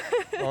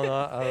 Oh, no,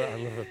 I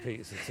love a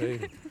pizza too.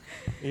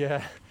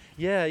 Yeah.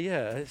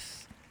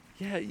 It's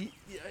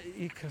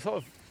you can sort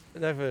of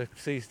never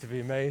cease to be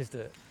amazed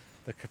at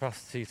the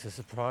capacity to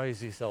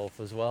surprise yourself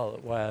as well,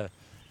 where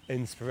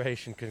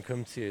inspiration can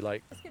come to you.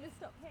 Like, I'm just gonna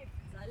stop here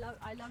because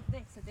I love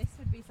this. So this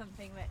would be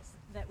something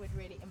that would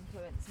really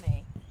influence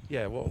me.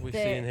 Yeah, what are we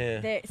seeing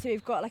here? So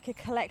we've got like a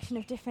collection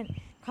of different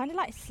kind of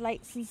like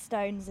slates and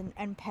stones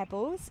and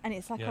pebbles, and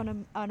it's like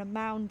on a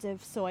mound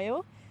of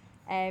soil,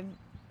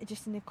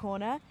 just in the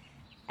corner.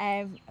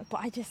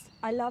 But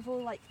I love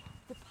all like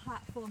the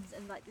platforms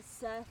and like the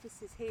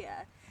surfaces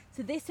here.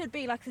 So this would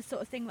be like the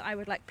sort of thing that I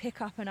would like pick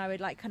up, and I would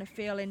like kind of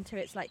feel into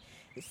its like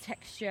its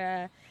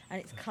texture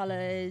and its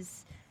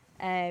colours.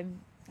 I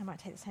might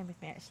take this home with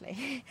me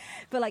actually.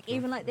 But like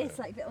even like this,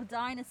 like little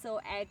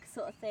dinosaur egg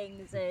sort of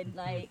things, and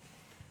like.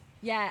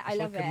 Yeah, I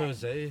love it. It's like a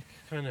mosaic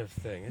kind of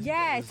thing, isn't it?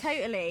 Yeah,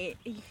 totally.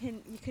 You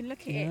can look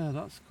at it. Yeah,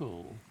 that's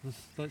cool. There's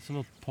like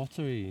some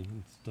pottery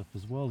and stuff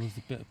as well. There's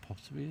a bit of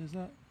pottery, is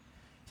that?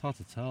 It's hard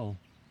to tell.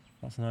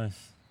 That's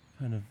nice.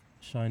 Kind of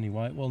shiny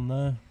white one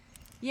there.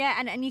 Yeah,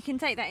 and you can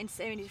take that into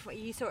so many different.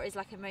 You saw it as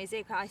like a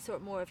mosaic. I saw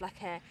it more of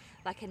like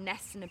a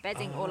nest and a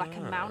bedding, or like a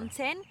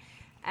mountain,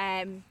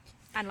 and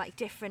like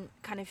different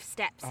kind of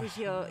steps as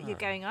you're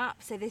going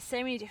up. So there's so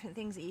many different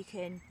things that you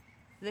can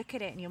look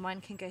at it, and your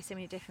mind can go so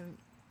many different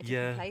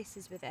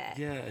places with it.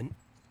 Yeah, and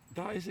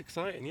that is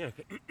exciting, yeah,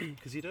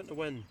 because you don't know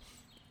when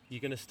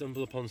you're going to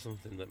stumble upon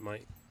something that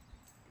might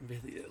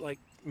really, like,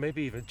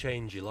 maybe even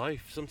change your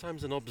life.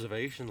 Sometimes an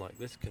observation like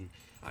this can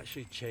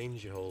actually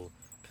change your whole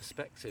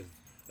perspective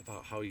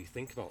about how you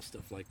think about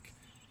stuff, like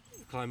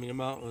climbing a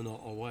mountain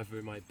or whatever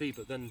it might be.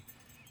 But then,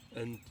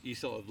 and your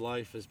sort of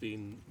life has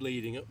been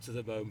leading up to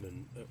the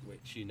moment at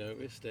which you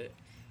noticed it.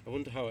 I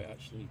wonder how it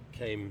actually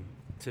came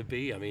to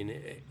be. I mean,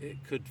 it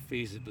could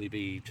feasibly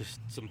be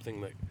just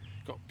something that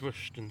got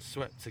brushed and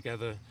swept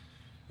together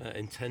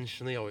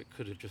intentionally, or it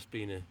could have just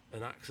been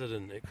an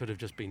accident. It could have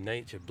just been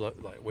nature,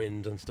 like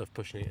wind and stuff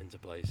pushing it into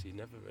place. You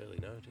never really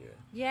know, do you?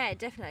 Yeah,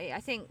 definitely. I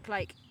think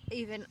like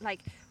even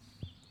like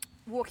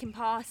walking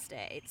past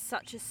it, it's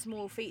such a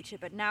small feature,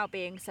 but now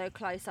being so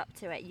close up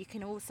to it, you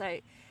can also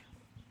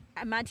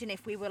imagine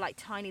if we were like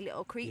tiny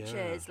little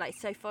creatures, like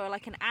so for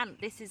like an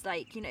ant, this is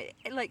like, you know,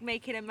 like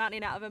making a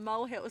mountain out of a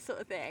molehill sort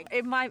of thing.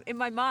 In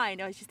my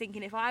mind, I was just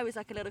thinking, if I was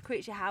like a little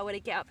creature, how would I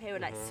get up here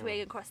and like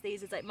swing across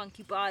these as like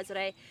monkey bars?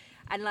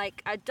 And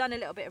like I'd done a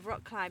little bit of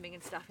rock climbing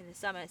and stuff in the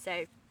summer,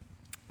 so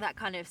that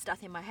kind of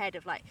stuff in my head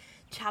of like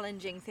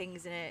challenging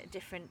things in a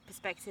different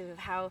perspective of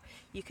how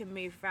you can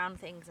move around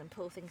things and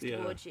pull things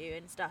towards you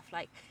and stuff.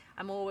 Like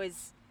I'm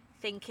always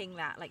thinking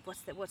that, like,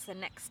 what's the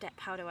next step?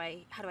 How do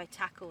I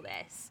tackle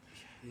this?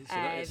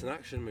 It's an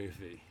action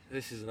movie.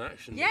 This is an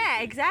action movie.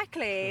 Yeah,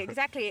 exactly.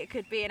 It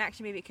could be an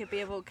action movie. It could be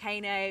a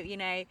volcano. You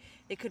know,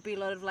 it could be a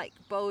lot of like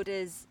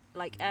boulders,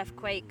 like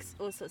earthquakes,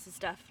 all sorts of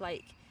stuff.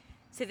 Like,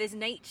 so there's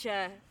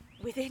nature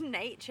within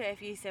nature,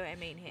 if you see what I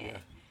mean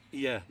here.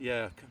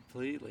 Yeah,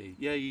 completely.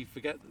 Yeah, you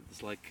forget that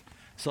it's like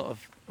sort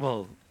of,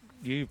 well,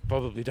 you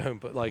probably don't,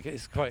 but like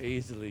it's quite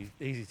easy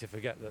to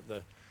forget that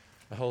the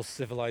whole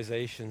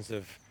civilizations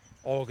of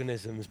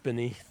organisms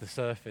beneath the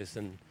surface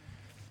and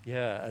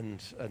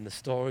the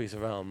stories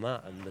around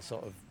that, and the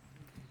sort of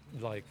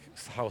like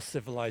how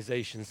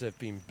civilizations have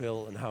been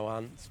built and how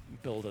ants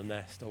build a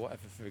nest or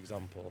whatever, for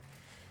example.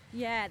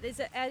 Yeah,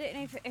 I don't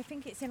know I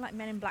think it's in like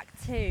Men in Black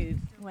 2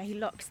 where he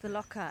locks the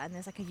locker and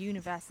there's like a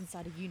universe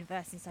inside a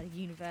universe inside a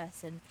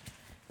universe, and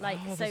like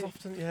there's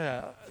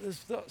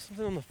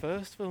something on the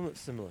first film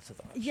that's similar to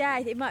that. Actually. Yeah,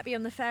 it might be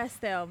on the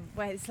first film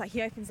where it's like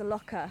he opens a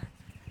locker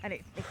and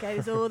it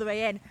goes all the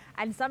way in,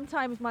 and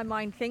sometimes my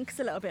mind thinks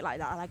a little bit like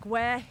that, like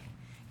where,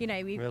 you know,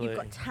 you've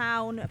got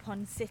town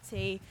upon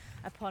city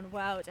upon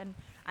world, and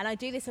I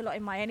do this a lot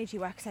in my energy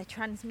work because I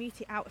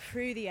transmute it out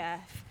through the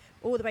earth,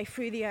 all the way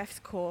through the earth's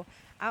core,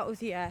 out of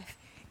the earth,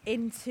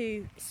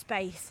 into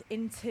space,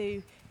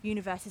 into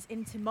universes,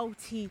 into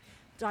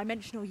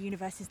multi-dimensional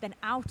universes, then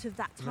out of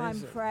that time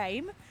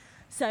frame.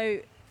 So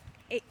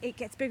it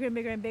gets bigger and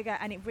bigger and bigger,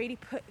 and it really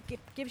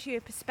gives you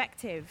a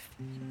perspective.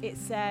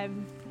 It's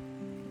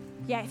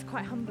it's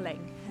quite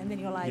humbling, and then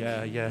you're like,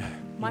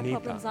 my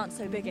problems aren't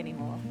so big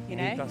anymore, you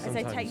know, as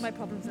I take my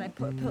problems and I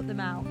put them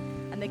out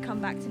and they come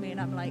back to me,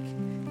 and I'm like,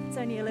 it's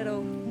only a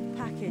little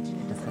package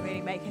and it doesn't really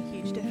make a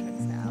huge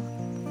difference now.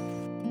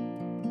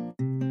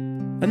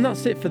 And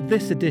that's it for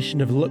this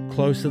edition of Look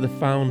Closer, the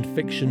Found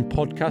Fiction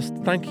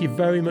podcast. Thank you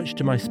very much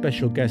to my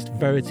special guest,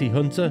 Verity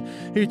Hunter,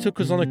 who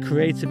took us on a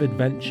creative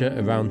adventure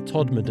around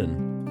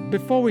Todmorden.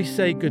 Before we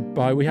say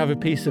goodbye, we have a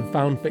piece of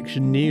found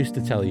fiction news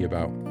to tell you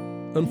about.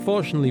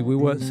 Unfortunately, we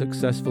weren't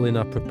successful in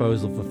our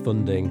proposal for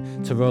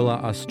funding to roll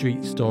out our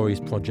Street Stories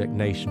project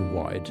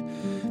nationwide.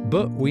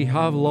 But we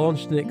have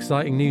launched an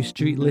exciting new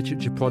street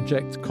literature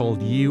project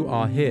called You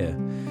Are Here.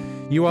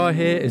 You Are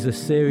Here is a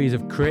series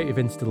of creative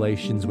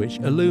installations which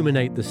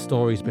illuminate the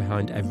stories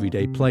behind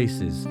everyday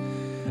places.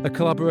 A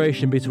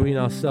collaboration between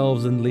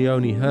ourselves and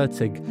Leonie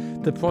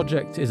Hertig, the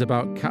project is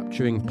about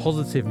capturing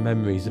positive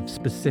memories of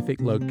specific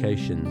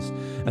locations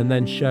and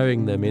then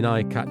sharing them in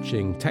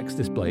eye-catching text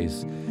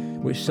displays,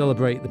 which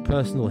celebrate the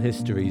personal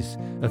histories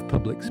of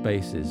public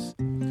spaces.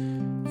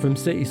 From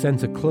city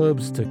centre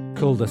clubs to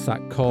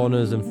cul-de-sac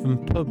corners and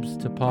from pubs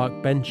to park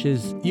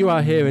benches, You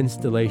Are Here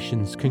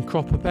installations can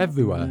crop up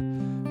everywhere,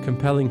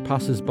 compelling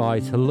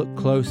passers-by to look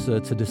closer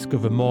to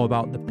discover more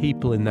about the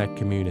people in their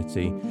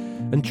community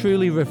and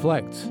truly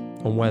reflect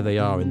on where they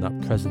are in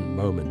that present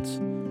moment.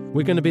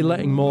 We're going to be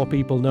letting more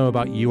people know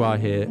about You Are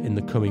Here in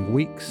the coming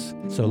weeks,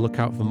 so look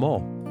out for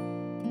more.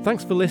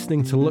 Thanks for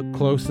listening to Look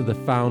Closer, the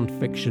Found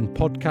Fiction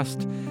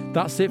podcast.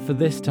 That's it for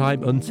this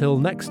time. Until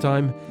next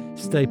time,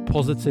 stay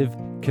positive,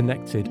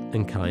 connected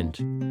and kind.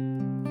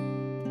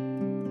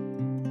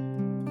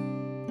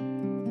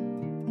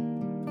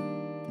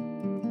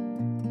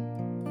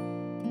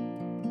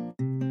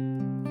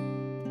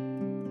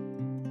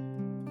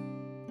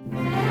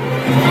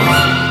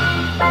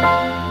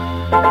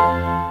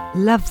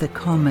 Love the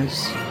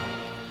commas.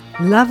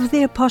 Love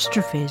the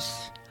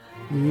apostrophes.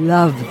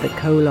 Love the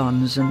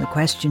colons and the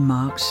question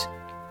marks.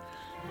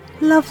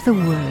 Love the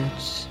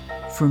words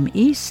from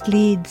East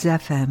Leeds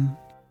FM.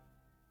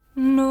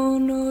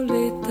 Non ho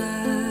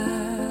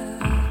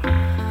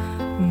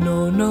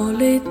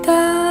l'età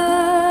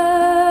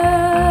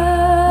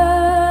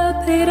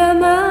per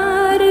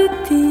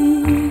amarti,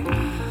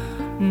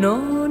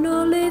 non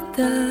ho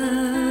l'età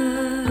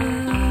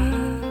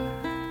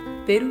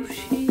per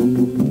uscire.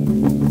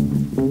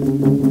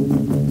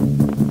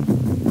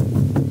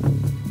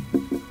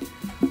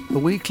 The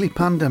Weekly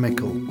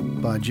Pandemical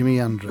by Jimi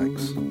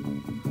Hendrix.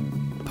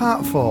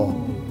 Part 4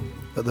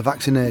 at the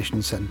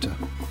Vaccination Centre.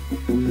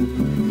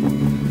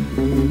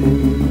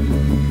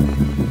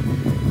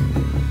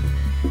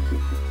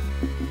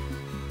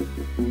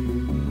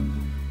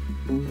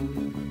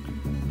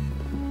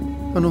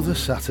 Another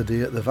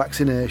Saturday at the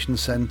vaccination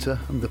centre,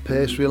 and the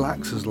pace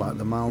relaxes like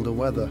the milder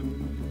weather.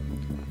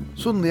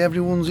 Suddenly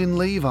everyone's in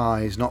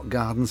Levi's, not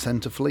garden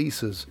centre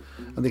fleeces,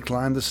 and they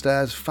climb the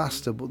stairs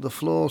faster, but the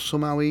floor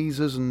somehow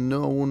eases and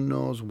no one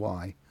knows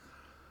why.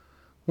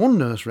 One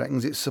nurse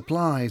reckons it's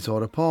supplies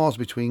or a pause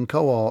between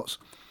cohorts.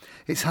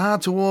 It's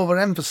hard to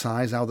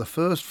overemphasise how the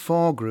first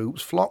 4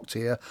 groups flocked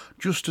here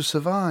just to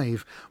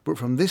survive, but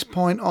from this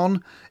point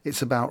on,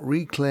 it's about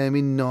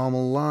reclaiming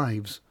normal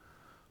lives.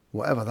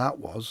 Whatever that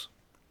was.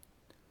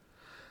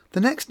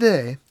 The next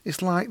day,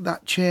 it's like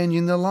that change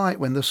in the light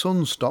when the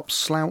sun stops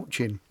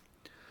slouching.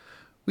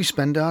 We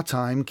spend our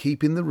time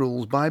keeping the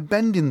rules by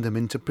bending them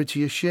into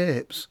prettier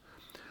shapes.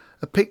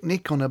 A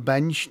picnic on a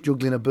bench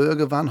juggling a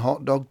burger van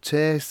hot dog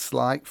tastes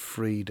like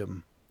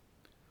freedom.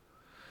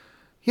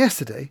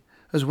 Yesterday,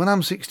 as When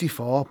I'm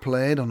 64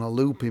 played on a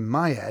loop in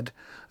my head,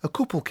 a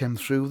couple came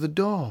through the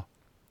door.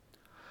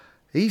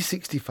 He's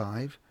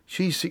 65,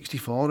 she's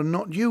 64 and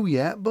not due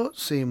yet, but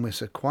seeing we're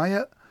so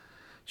quiet,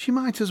 she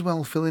might as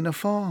well fill in a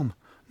form.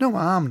 No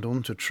harm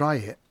done to try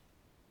it.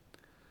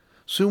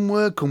 Soon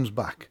word comes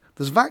back.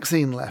 There's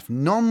vaccine left.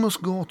 None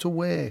must go to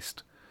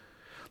waste.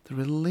 The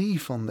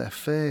relief on their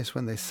face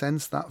when they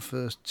sense that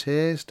first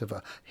taste of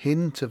a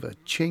hint of a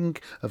chink,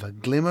 of a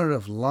glimmer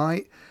of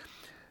light,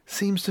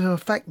 seems to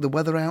affect the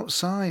weather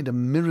outside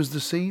and mirrors the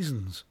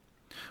seasons.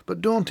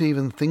 But don't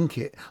even think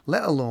it,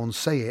 let alone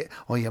say it,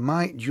 or you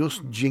might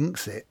just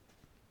jinx it.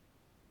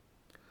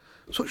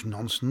 Such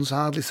nonsense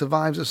hardly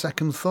survives a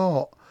second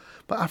thought.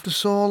 But after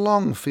so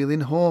long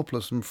feeling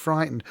hopeless and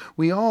frightened,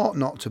 we ought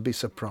not to be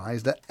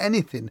surprised at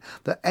anything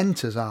that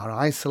enters our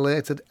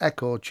isolated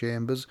echo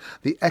chambers,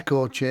 the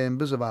echo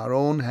chambers of our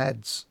own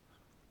heads.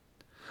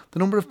 The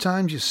number of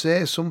times you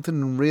say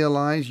something and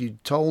realise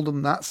you'd told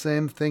them that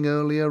same thing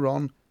earlier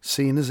on,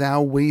 seeing as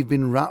how we've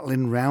been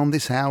rattling round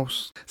this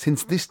house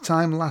since this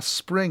time last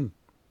spring.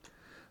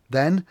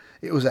 Then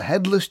it was a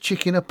headless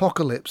chicken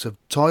apocalypse of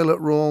toilet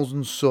rolls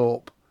and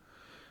soap.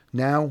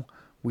 Now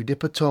we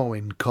dip a toe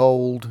in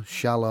cold,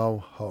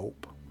 shallow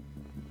hope.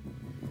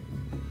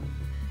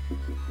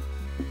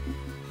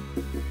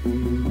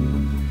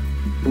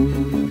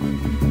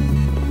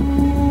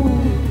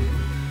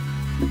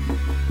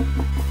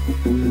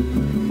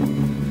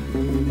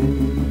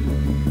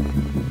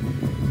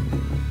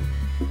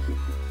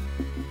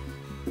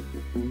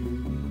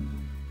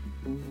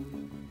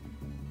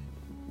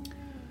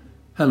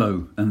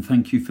 Hello, and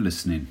thank you for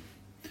listening.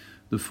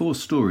 The 4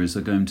 stories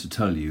I'm going to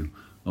tell you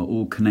are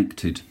all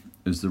connected,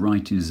 as the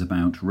writing is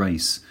about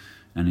race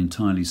and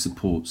entirely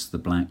supports the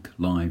Black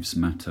Lives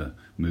Matter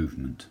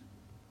movement.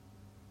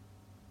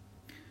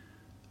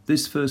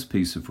 This first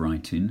piece of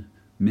writing,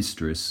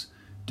 Mistress,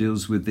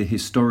 deals with the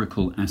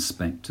historical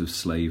aspect of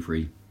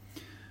slavery.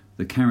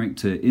 The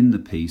character in the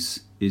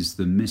piece is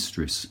the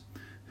mistress,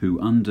 who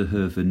under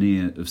her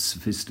veneer of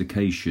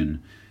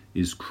sophistication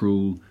is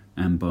cruel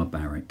and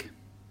barbaric.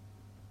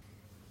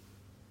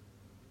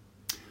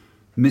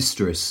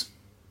 Mistress.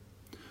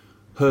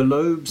 Her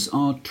lobes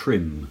are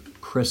trim,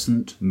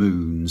 crescent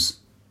moons.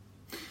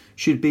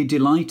 She'd be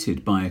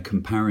delighted by a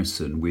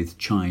comparison with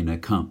china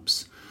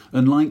cups,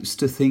 and likes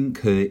to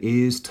think her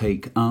ears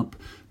take up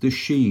the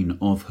sheen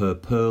of her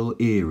pearl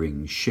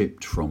earrings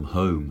shipped from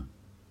home.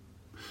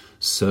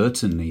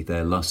 Certainly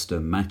their lustre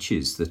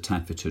matches the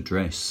taffeta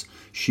dress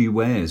she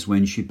wears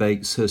when she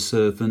bakes her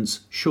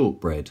servants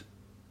shortbread.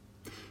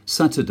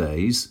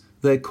 Saturdays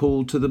they're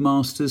called to the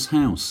master's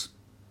house.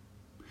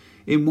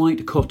 In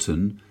white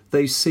cotton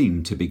they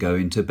seem to be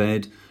going to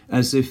bed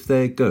as if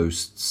they're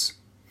ghosts,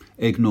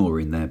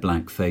 ignoring their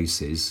black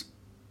faces.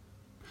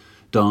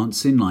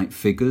 Dancing like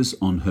figures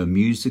on her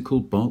musical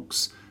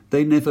box,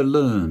 they never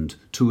learned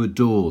to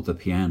adore the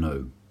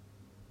piano.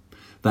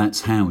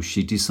 That's how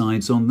she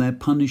decides on their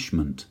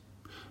punishment,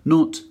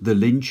 not the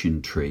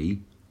lynching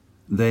tree,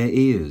 their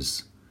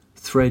ears,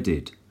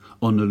 threaded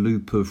on a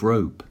loop of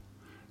rope,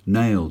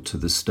 nailed to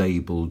the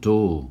stable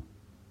door.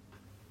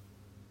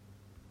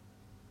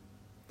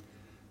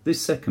 This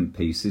second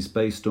piece is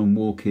based on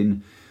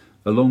walking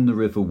along the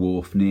river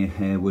wharf near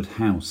Harewood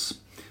House,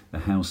 a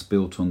house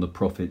built on the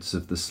profits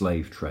of the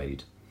slave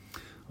trade.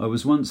 I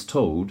was once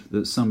told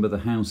that some of the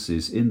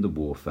houses in the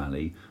Wharf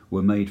Valley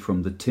were made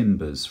from the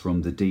timbers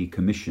from the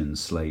decommissioned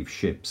slave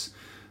ships,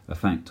 a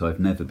fact I've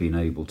never been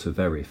able to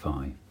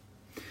verify.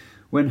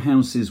 When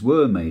houses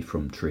were made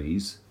from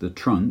trees, the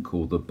trunk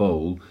or the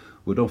bole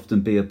would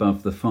often be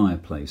above the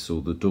fireplace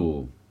or the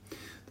door.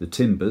 The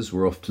timbers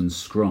were often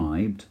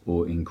scribed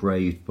or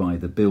engraved by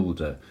the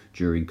builder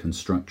during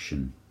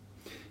construction.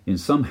 In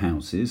some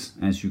houses,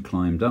 as you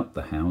climbed up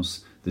the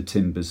house, the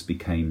timbers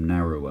became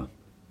narrower.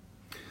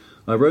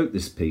 I wrote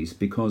this piece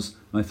because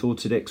I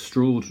thought it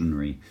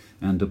extraordinary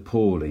and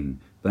appalling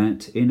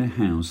that in a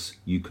house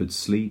you could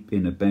sleep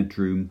in a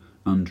bedroom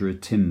under a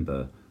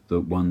timber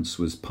that once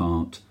was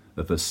part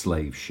of a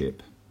slave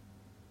ship.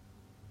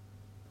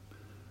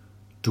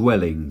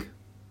 Dwelling.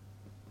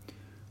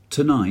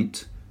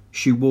 Tonight,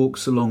 she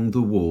walks along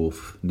the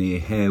wharf near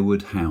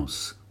Harewood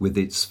House with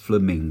its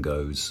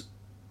flamingos.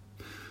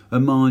 A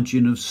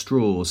margin of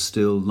straw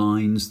still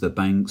lines the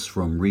banks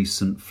from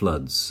recent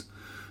floods,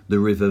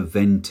 the river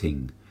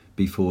venting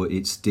before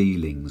its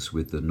dealings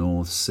with the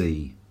North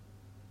Sea.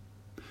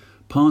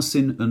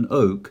 Passing an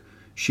oak,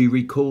 she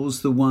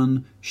recalls the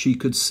one she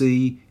could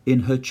see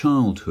in her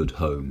childhood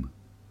home.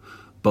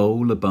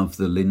 Bowl above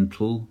the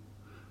lintel,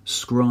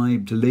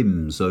 scribed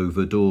limbs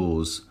over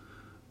doors,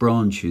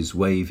 branches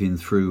waving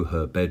through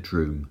her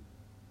bedroom.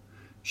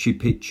 She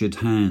pictured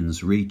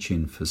hands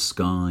reaching for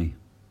sky.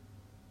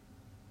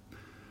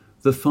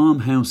 The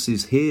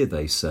farmhouses here,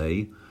 they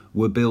say,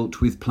 were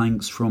built with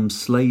planks from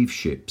slave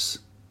ships.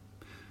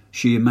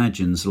 She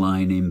imagines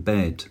lying in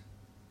bed.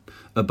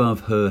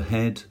 Above her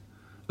head,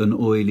 an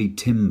oily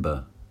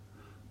timber,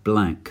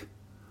 black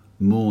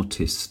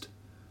mortised,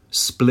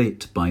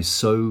 split by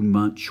so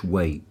much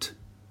weight.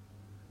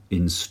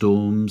 In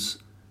storms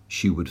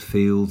she would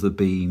feel the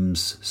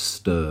beams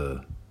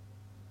stir.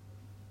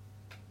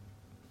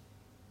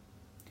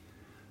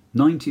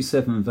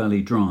 97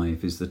 Valley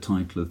Drive is the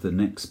title of the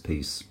next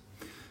piece.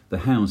 The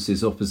house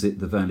is opposite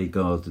the Valley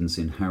Gardens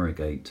in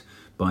Harrogate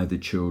by the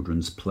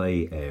children's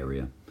play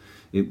area.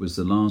 It was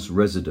the last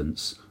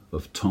residence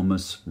of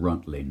Thomas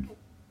Rutlin.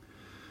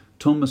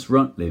 Thomas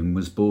Rutlin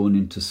was born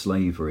into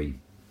slavery.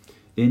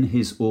 In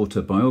his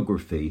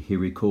autobiography, he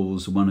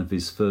recalls one of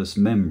his first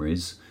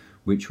memories,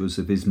 which was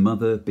of his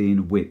mother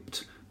being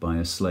whipped by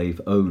a slave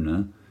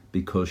owner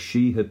because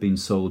she had been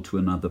sold to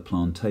another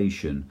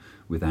plantation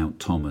without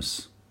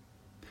Thomas.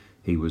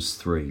 He was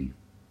 3.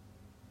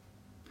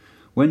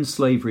 When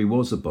slavery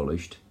was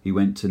abolished, he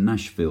went to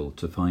Nashville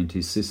to find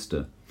his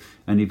sister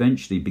and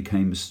eventually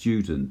became a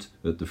student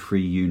at the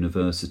Free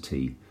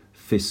University,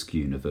 Fisk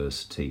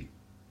University.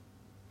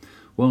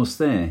 Whilst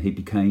there, he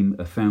became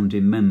a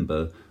founding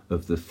member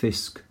of the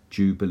Fisk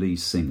Jubilee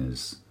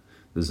Singers.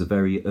 There's a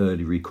very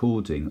early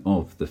recording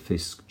of the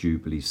Fisk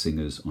Jubilee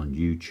Singers on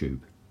YouTube.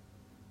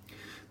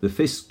 The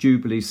Fisk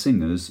Jubilee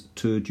Singers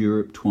toured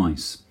Europe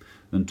twice,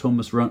 and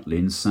Thomas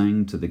Rutlin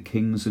sang to the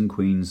kings and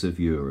queens of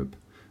Europe,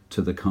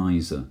 to the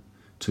Kaiser,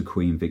 to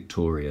Queen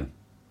Victoria.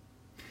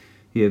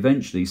 He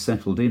eventually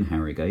settled in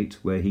Harrogate,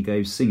 where he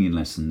gave singing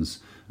lessons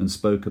and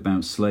spoke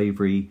about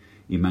slavery,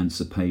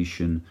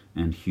 emancipation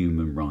and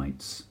human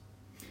rights.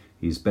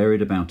 He is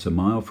buried about a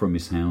mile from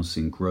his house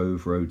in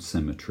Grove Road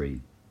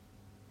Cemetery.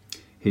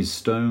 His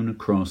stone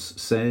cross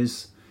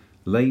says,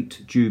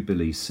 "Late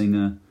Jubilee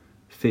singer,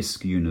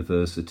 Fisk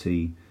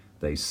University,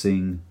 they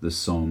sing the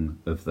song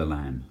of the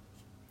Lamb."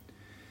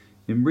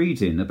 In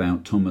reading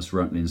about Thomas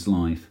Rutlin's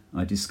life,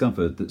 I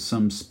discovered that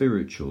some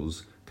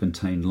spirituals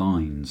contained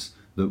lines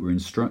that were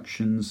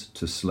instructions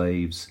to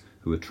slaves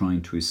who were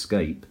trying to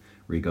escape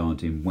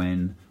regarding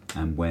when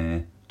and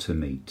where to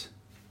meet.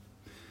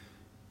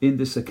 In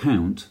this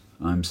account,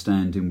 I'm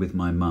standing with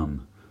my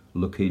mum,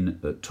 looking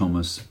at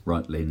Thomas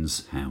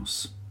Rutlin's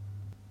house.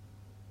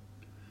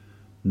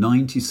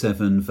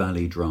 97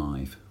 Valley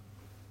Drive.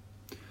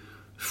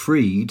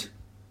 Freed,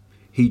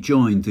 he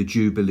joined the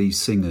Jubilee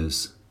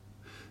Singers,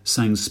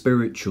 sang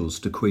spirituals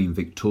to Queen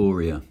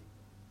Victoria.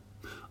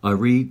 I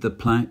read the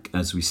plaque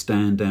as we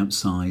stand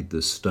outside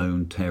the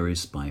stone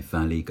terrace by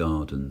Valley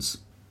Gardens.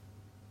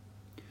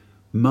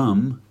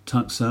 Mum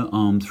tucks her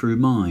arm through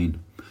mine,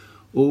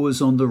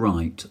 always on the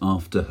right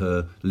after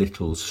her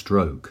little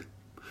stroke,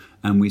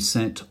 and we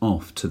set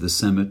off to the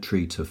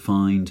cemetery to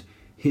find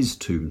his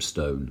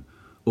tombstone,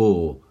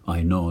 or,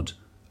 I nod,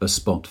 a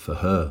spot for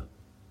her.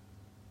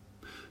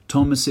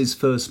 Thomas's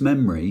first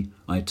memory,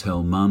 I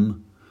tell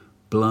Mum,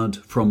 blood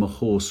from a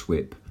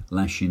horsewhip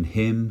lashing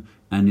him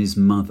and his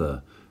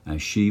mother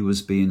as she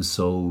was being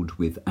sold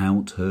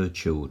without her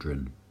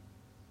children.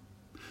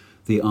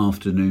 The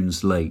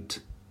afternoon's late.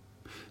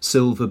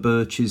 Silver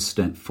birches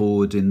step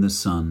forward in the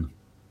sun.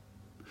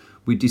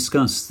 We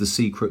discuss the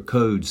secret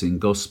codes in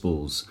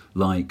Gospels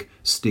like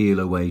 "Steal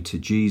away to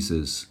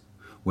Jesus,"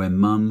 where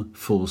Mum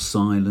falls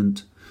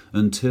silent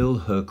until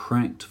her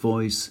cracked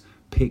voice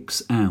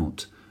picks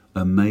out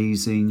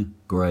 "Amazing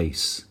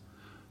Grace.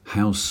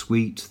 How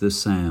sweet the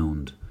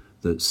sound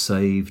that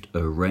saved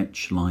a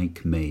wretch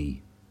like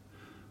me."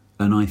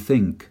 And I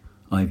think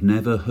I've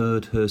never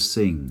heard her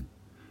sing,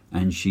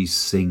 and she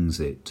sings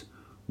it,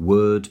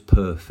 word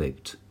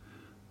perfect,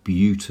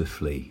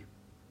 beautifully.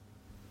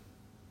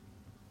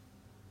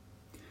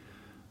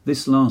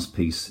 This last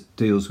piece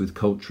deals with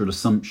cultural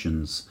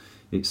assumptions.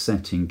 It's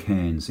set in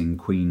Cairns in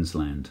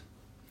Queensland.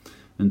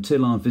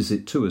 Until our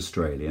visit to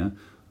Australia,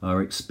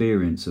 our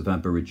experience of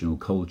Aboriginal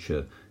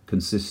culture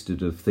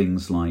consisted of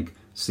things like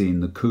seeing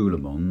the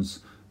Coolamons,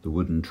 the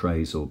wooden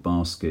trays or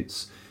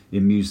baskets,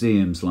 in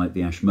museums like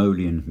the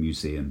Ashmolean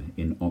Museum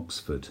in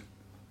Oxford.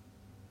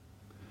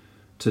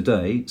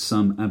 Today,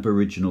 some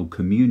Aboriginal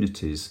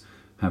communities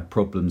have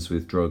problems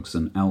with drugs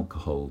and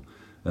alcohol,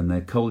 and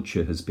their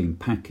culture has been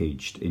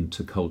packaged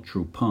into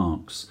cultural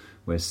parks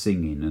where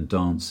singing and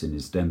dancing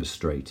is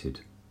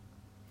demonstrated.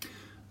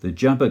 The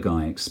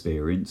Jabbergai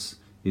experience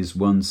is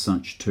one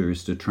such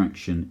tourist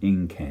attraction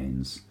in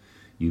Cairns.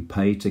 You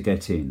pay to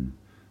get in,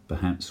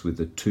 perhaps with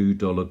a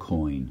 $2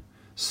 coin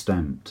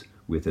stamped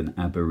with an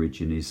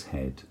Aborigines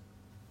head.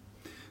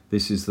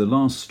 This is the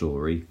last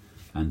story,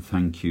 and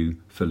thank you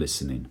for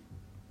listening.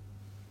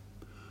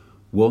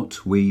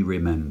 What we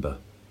remember.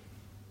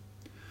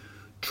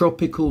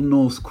 Tropical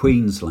North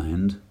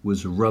Queensland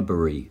was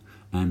rubbery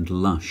and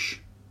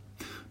lush,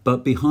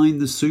 but behind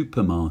the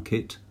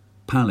supermarket,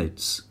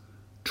 pallets,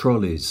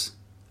 trolleys,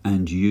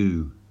 and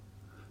you,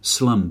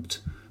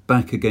 slumped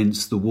back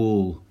against the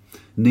wall,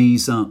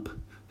 knees up,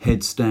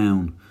 heads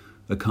down,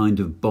 a kind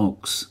of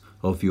box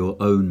of your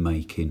own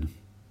making.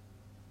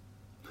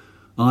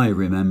 I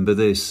remember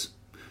this,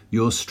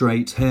 your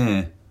straight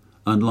hair,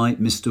 unlike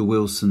Mr.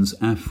 Wilson's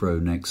afro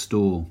next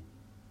door.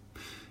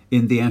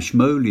 In the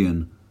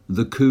Ashmolean,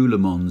 the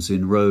Coolamons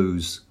in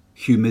rows,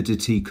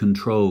 humidity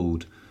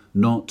controlled,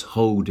 not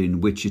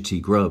holding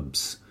witchetty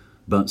grubs,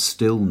 but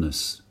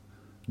stillness,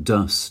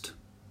 dust.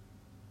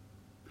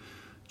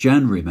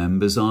 Jan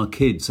remembers our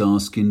kids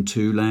asking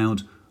too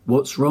loud,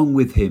 "What's wrong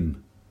with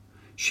him?"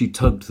 She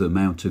tugged them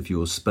out of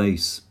your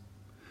space.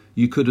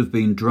 You could have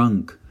been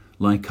drunk,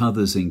 like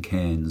others in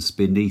Cairns,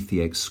 beneath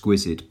the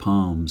exquisite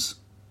palms.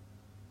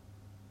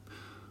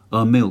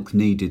 Our milk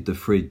needed the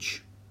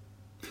fridge.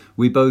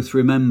 We both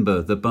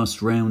remember the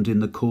bus round in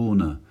the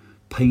corner,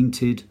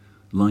 painted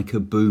like a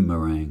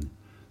boomerang,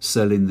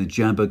 selling the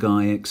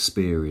Jabberguy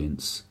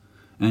experience,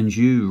 and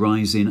you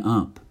rising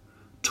up,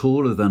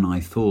 taller than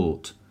I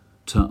thought,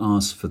 to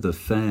ask for the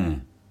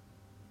fare.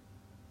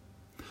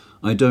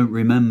 I don't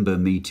remember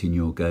meeting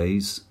your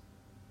gaze.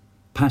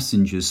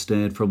 Passengers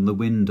stared from the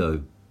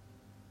window.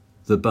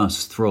 The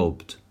bus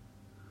throbbed.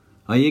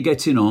 "Are you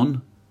getting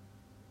on?"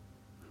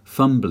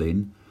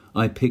 Fumbling,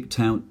 I picked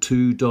out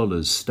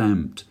 $2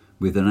 stamped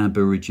with an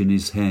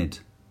Aborigines head.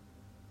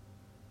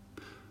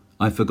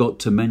 I forgot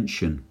to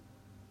mention,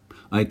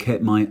 I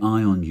kept my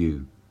eye on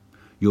you,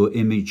 your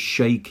image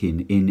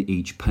shaking in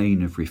each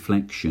pane of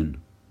reflection.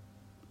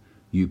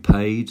 You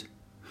paid,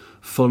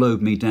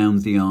 followed me down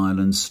the aisle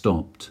and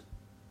stopped.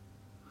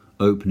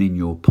 Opening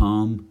your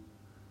palm,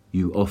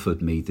 you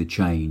offered me the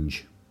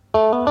change.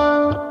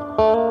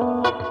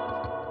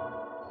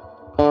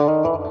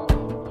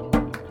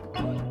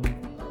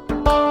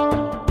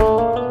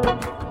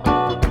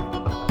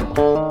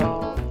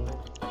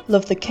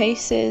 Love the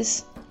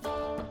cases,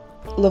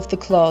 love the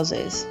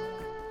clauses,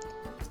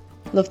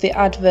 love the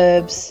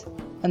adverbs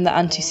and the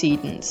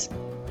antecedents,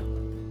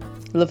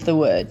 love the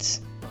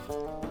words.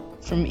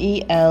 From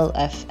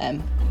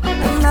ELFM.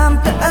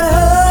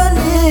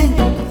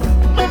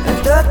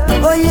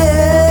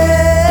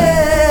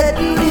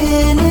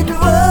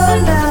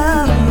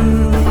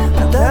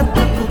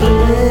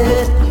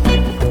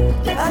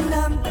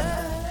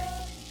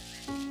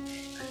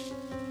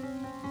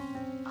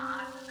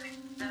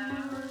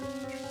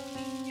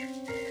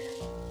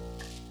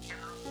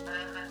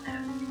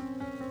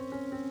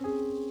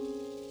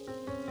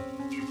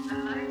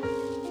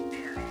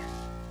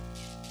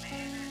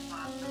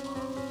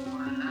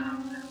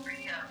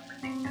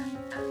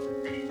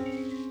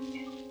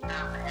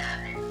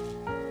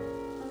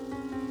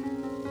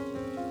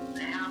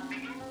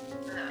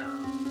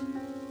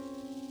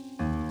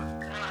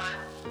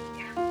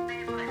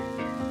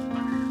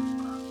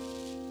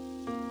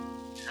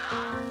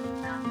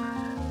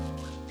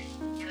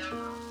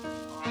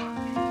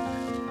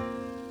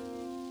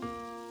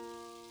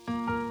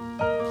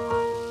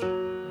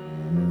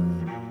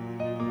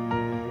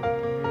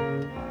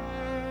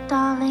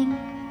 Darling,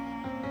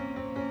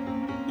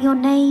 your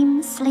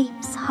name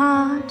sleeps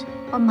hard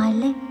on my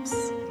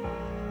lips.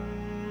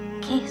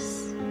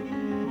 Kiss.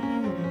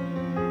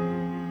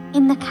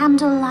 In the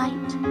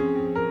candlelight,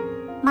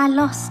 my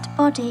lost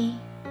body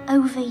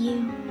over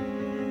you.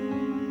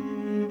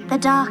 The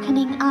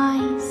darkening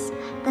eyes,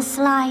 the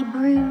sly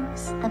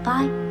bruise, the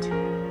bite.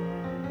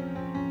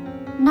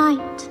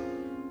 Night,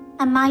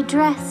 and my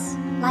dress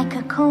like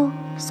a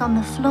corpse on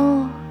the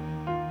floor.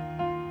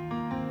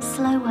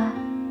 Slower.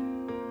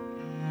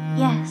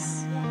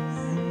 Yes,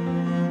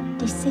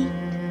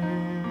 deceit,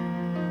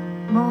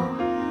 more.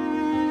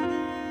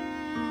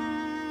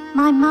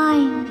 My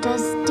mind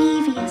does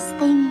devious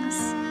things.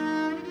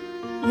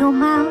 Your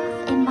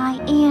mouth in my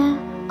ear,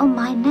 on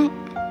my neck,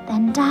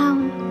 then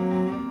down,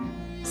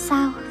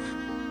 south.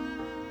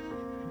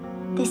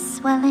 This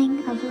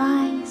swelling of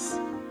lies,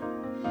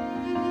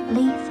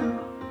 lethal,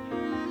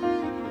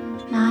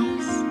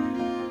 nice.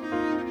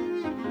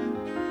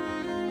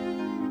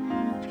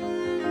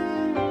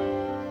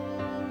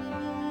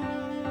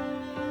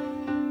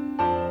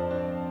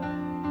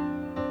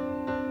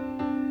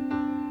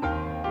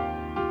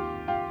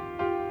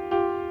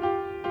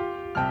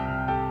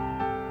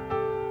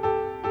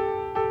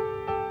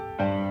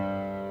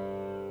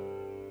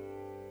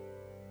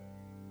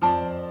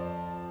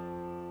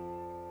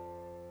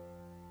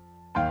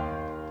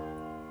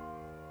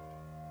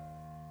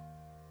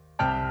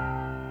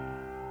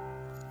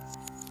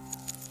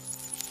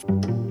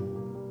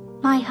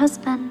 My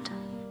husband,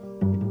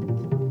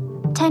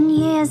 10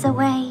 years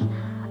away,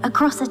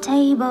 across a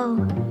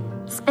table,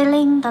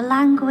 spilling the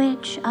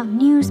language of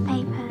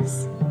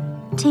newspapers,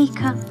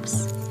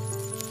 teacups,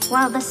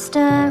 while the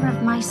stir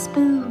of my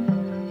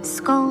spoon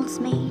scalds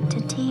me to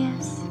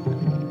tears.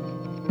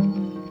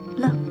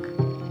 Look,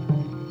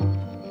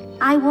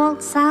 I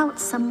waltz out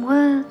some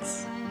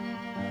words,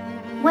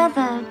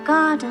 weather,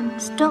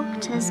 gardens,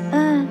 doctors,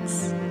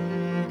 birds,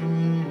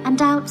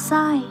 and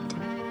outside,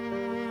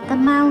 the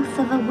mouth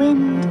of a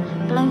wind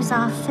blows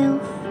our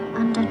filth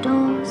under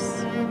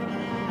doors.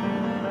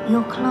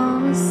 Your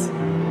claws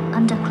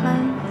under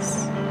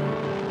clothes.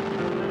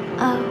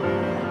 Oh,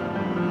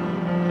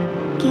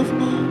 give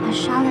me a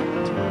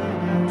shallot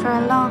for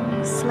a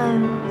long,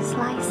 slow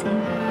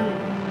slicing.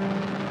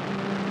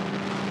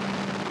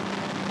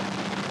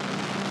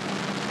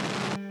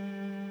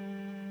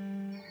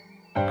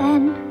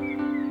 Then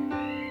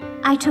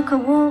I took a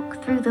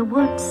walk through the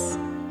woods,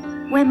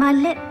 where my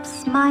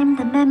lips mime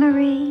the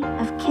memory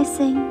of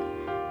kissing,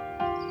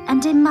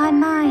 and in my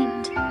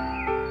mind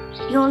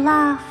your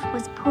laugh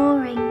was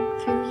pouring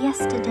through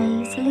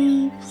yesterday's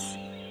leaves,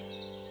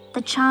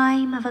 the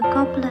chime of a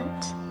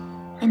goblet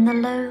in the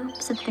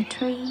lobes of the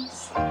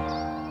trees.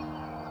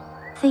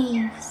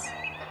 Thieves,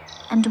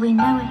 and we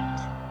know it,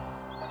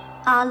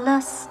 our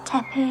lust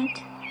tepid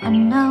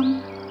and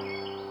numb.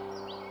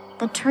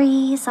 The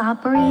trees are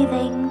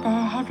breathing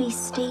their heavy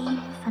steam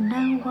for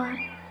no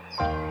one.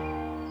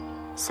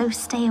 So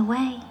stay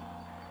away,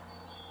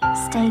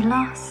 stay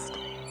lost,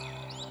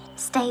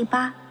 stay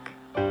back,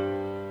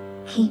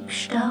 keep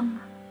stumm.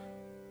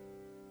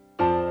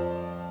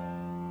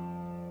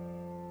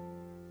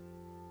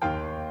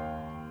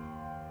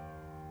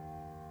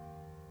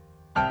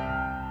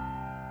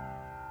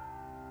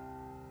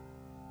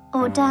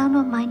 Or down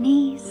on my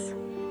knees,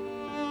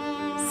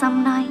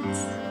 some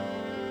nights,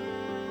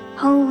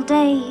 whole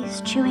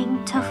days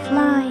chewing tough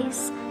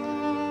lies,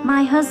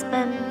 my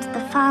husband, the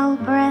foul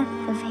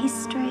breath of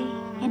history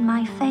in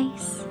my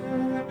face.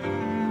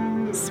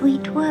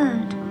 Sweet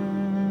word,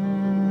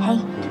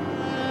 hate.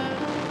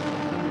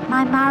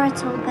 My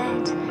marital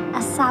bed,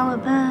 a sour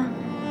burn,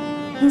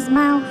 his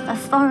mouth a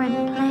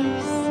foreign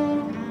place.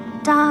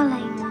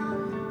 Darling,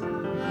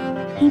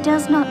 he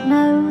does not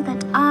know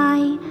that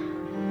I,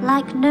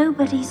 like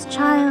nobody's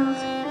child,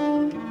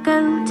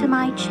 go to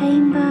my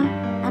chamber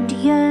and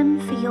yearn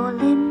for your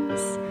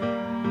limbs,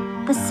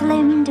 the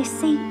slim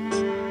deceit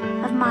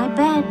of my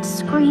bed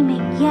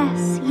screaming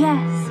yes,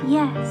 yes,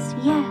 yes,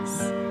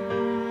 yes,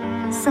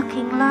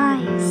 sucking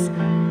lies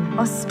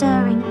or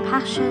stirring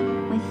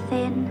passion with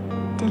thin,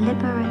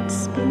 deliberate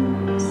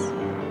spoons.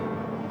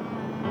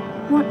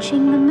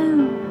 Watching the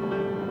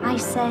moon, I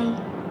say,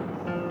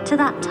 to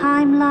that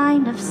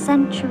timeline of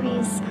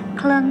centuries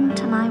clung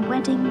to my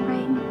wedding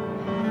ring,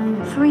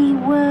 3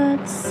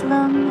 words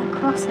slung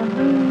across a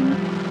room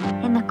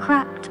in the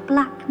cracked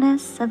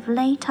blackness of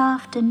late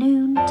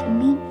afternoon to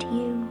meet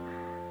you,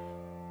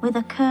 with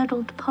a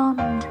curdled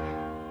pond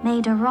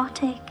made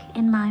erotic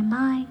in my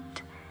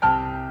mind,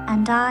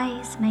 and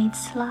eyes made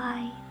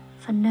sly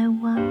for no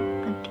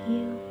one but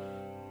you.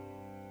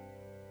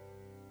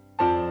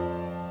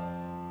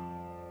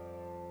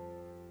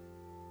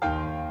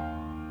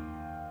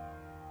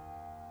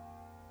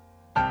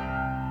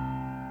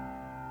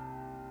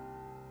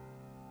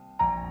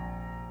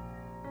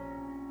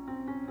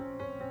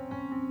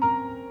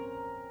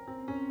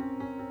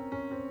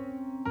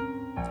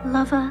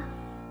 Lover,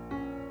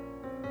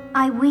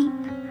 I weep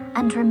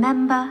and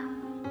remember.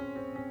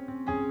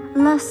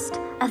 Lust,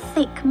 a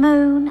thick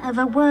moan of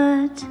a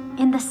word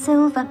in the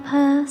silver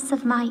purse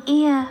of my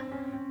ear,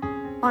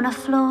 on a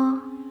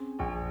floor,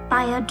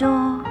 by a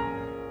door,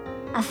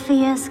 a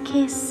fierce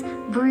kiss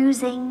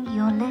bruising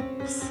your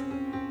lips.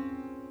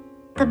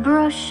 The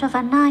brush of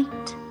a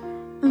night,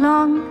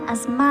 long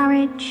as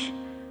marriage,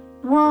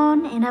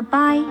 worn in a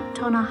bite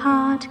on a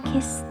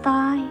hard-kissed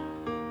thigh.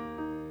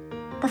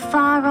 The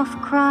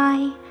far-off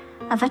cry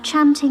of a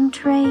chanting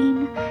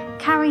train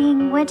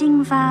carrying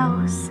wedding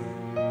vows,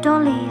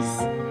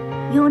 dollies,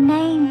 your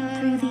name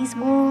through these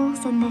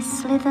walls in this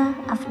slither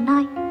of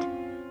night.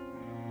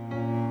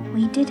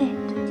 We did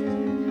it.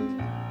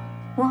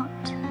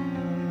 What?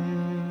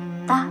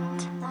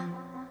 That.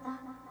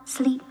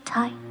 Sleep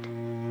tight.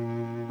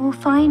 Or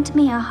find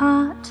me a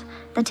heart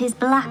that is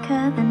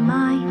blacker than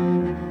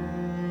mine.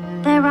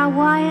 There are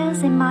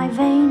wires in my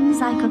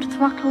veins I could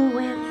throttle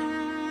with,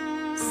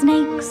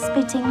 snakes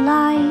spitting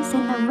lies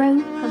in the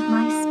rope of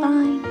my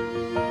spine.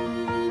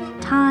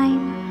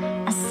 Time,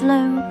 a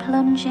slow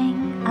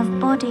plunging of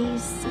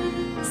bodies,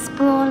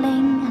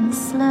 sprawling and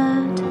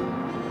slurred,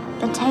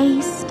 the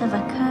taste of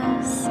a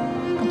curse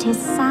that is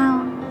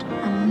sound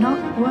and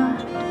not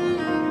word.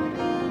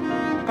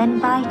 Then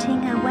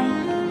biting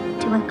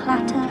awake to a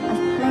clatter of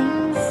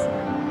plates,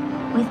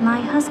 with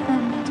my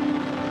husband,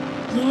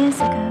 years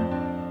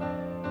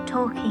ago,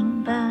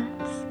 talking birds.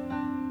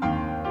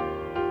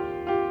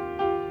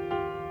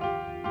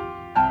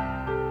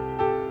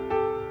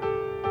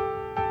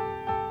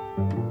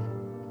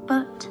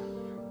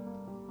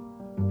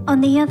 On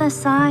the other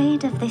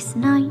side of this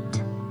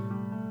night,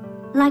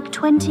 like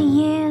 20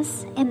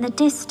 years in the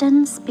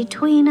distance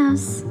between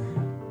us,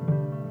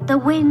 the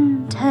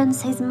wind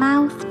turns his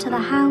mouth to the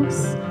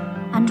house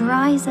and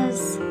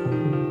rises,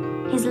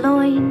 his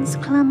loins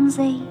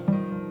clumsy,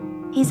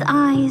 his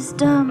eyes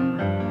dumb.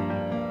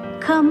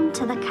 Come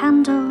to the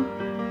candle,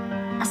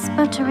 a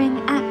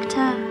sputtering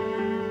actor,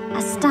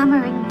 a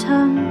stammering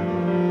tongue.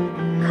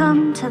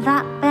 Come to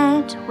that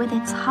bed with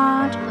its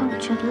hard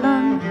punctured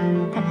lung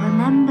that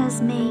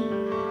remembers me,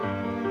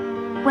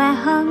 where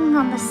hung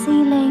on the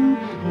ceiling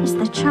is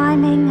the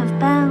chiming of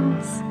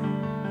bells,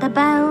 the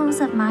bells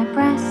of my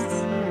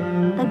breasts,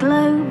 the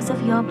globes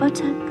of your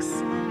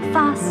buttocks,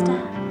 faster,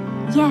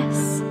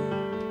 yes,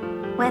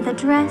 where the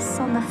dress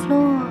on the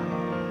floor,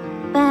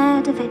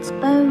 bared of its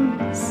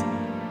bones,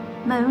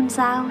 moans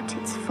out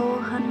its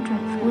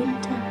 400th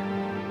winter.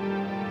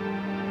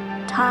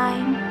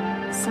 Time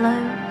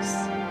slows.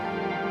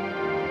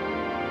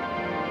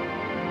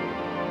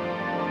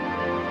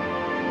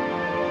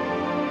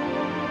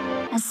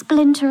 a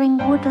splintering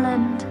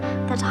woodland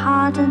that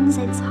hardens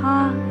its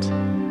heart,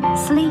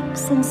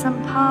 sleeps in some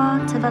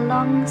part of a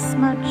long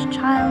smudged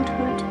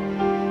childhood,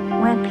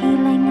 where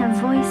pealing of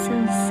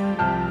voices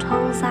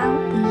tolls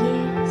out the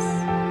years.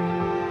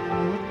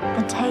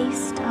 The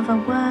taste of a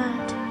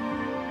word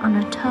on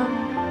a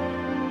tongue,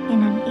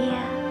 in an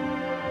ear.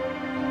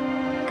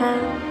 Go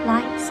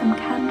light some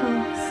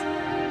candles,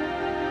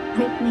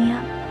 rip me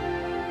up,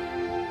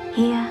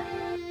 here.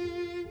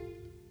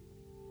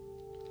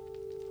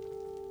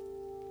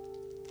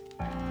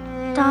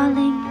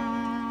 Darling,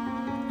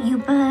 you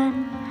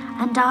burn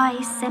and I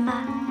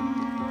simmer.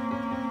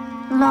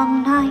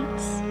 Long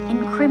nights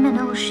in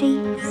criminal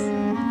sheets,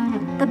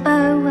 the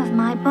bow of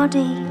my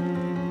body,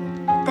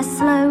 the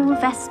slow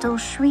vestal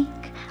shriek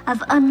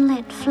of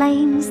unlit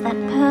flames that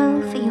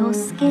pearl for your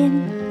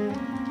skin,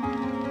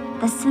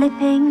 the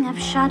slipping of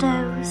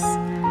shadows,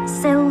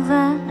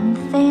 silver and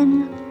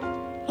thin,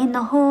 in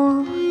the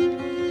hall,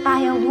 by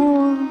a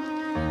wall,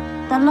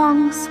 the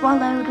long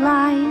swallowed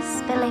lies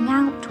spilling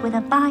out with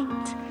a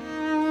bite,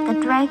 the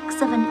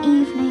dregs of an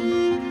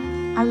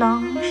evening, a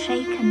long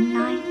shaken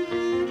night.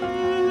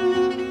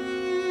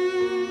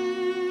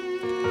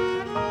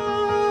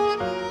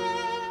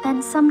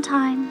 Then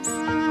sometimes,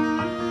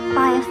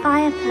 by a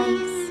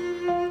fireplace,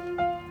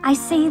 I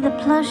see the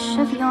plush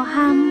of your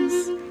hands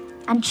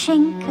and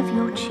chink of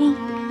your cheek,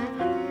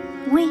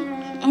 weak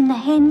in the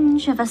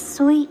hinge of a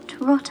sweet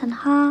rotten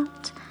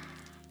heart,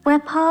 where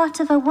part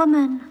of a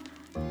woman,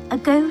 a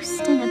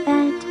ghost in a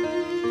bed,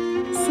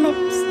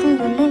 slips through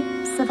the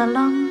lips of a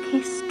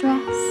long-kissed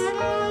dress,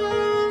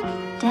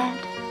 dead.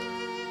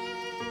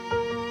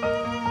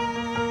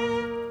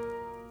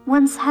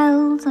 Once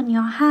held on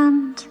your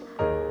hand,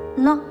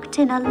 locked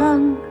in a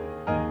lung,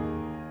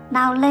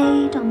 now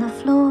laid on the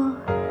floor,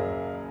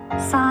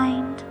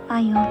 signed by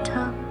your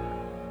tongue.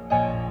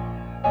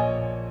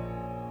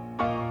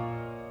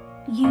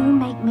 You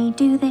make me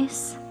do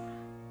this,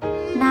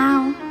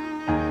 now,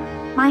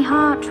 my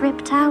heart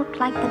ripped out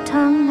like the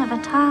tongue of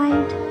a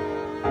tide,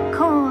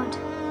 cawed,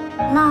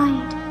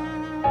 lied,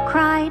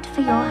 cried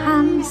for your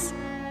hands,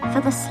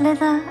 for the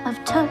slither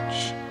of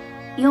touch,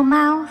 your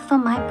mouth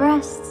on my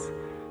breasts,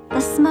 the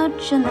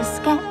smudge and the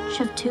sketch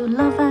of two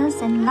lovers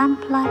in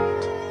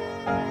lamplight.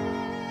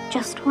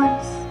 Just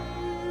once.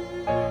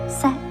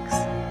 Sex.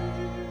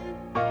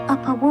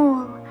 Up a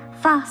wall.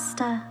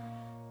 Faster.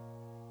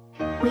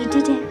 We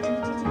did it.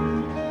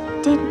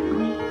 Didn't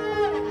we?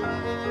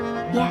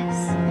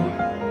 Yes.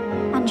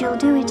 And you'll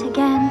do it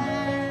again.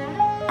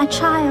 A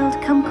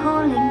child come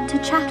calling to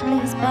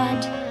Chatterley's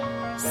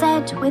bed,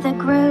 said with a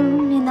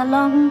groan in the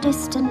long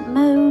distant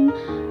moan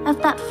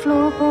of that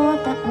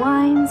floorboard that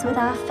whines with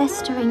our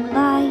festering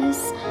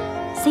lies.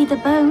 See the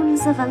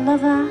bones of a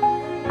lover,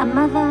 a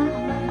mother,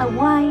 a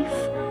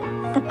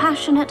wife, the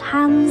passionate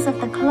hands of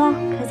the clock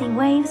as he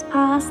waves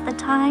past the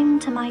time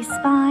to my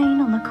spine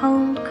on the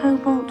cold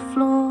cobalt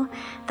floor,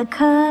 the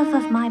curve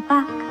of my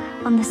back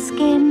on the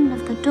skin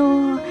of the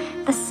door,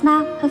 the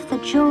snap of the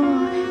jaw,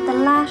 the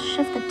lash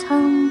of the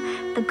tongue,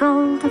 the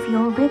gold of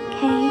your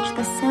ribcage,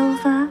 the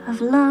silver of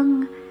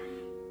lung.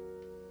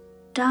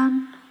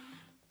 Done.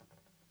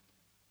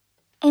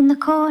 In the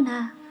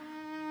corner,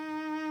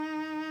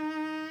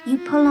 you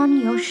pull on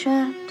your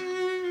shirt.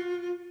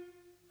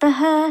 The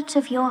hurt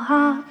of your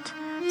heart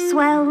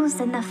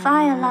swells in the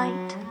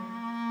firelight,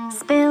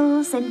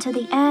 spills into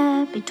the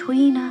air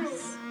between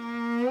us.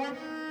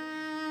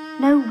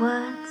 No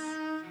words,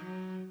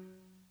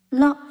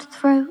 locked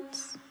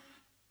throats.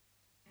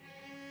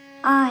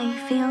 I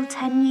feel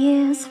 10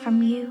 years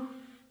from you.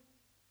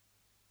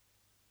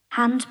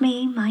 Hand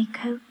me my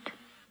coat.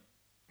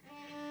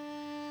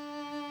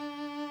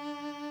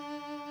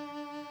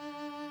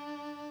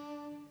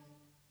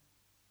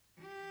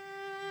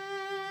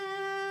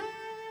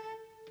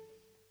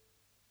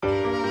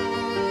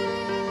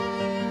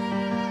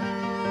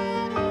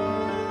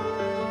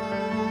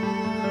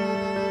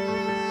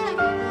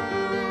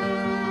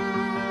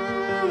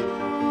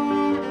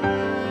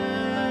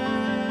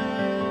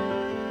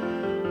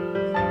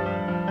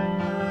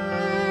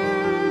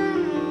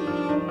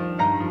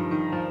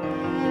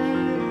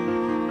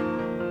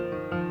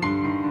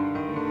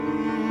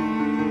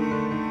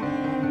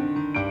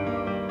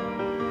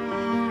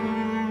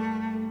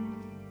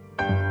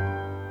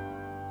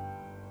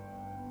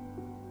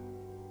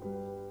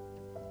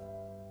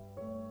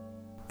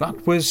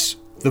 That was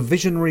The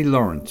Visionary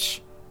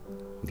Lawrence,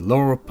 with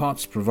Laura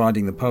Potts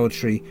providing the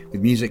poetry,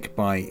 with music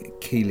by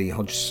Keely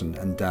Hodgson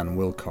and Dan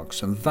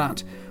Wilcox. And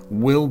that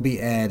will be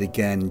aired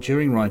again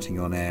during Writing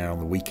on Air on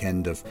the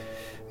weekend of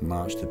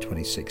March the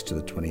 26th to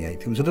the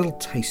 28th. It was a little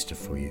taster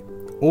for you.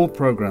 All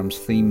programmes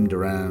themed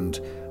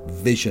around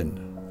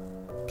vision.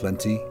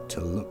 Plenty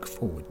to look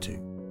forward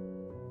to.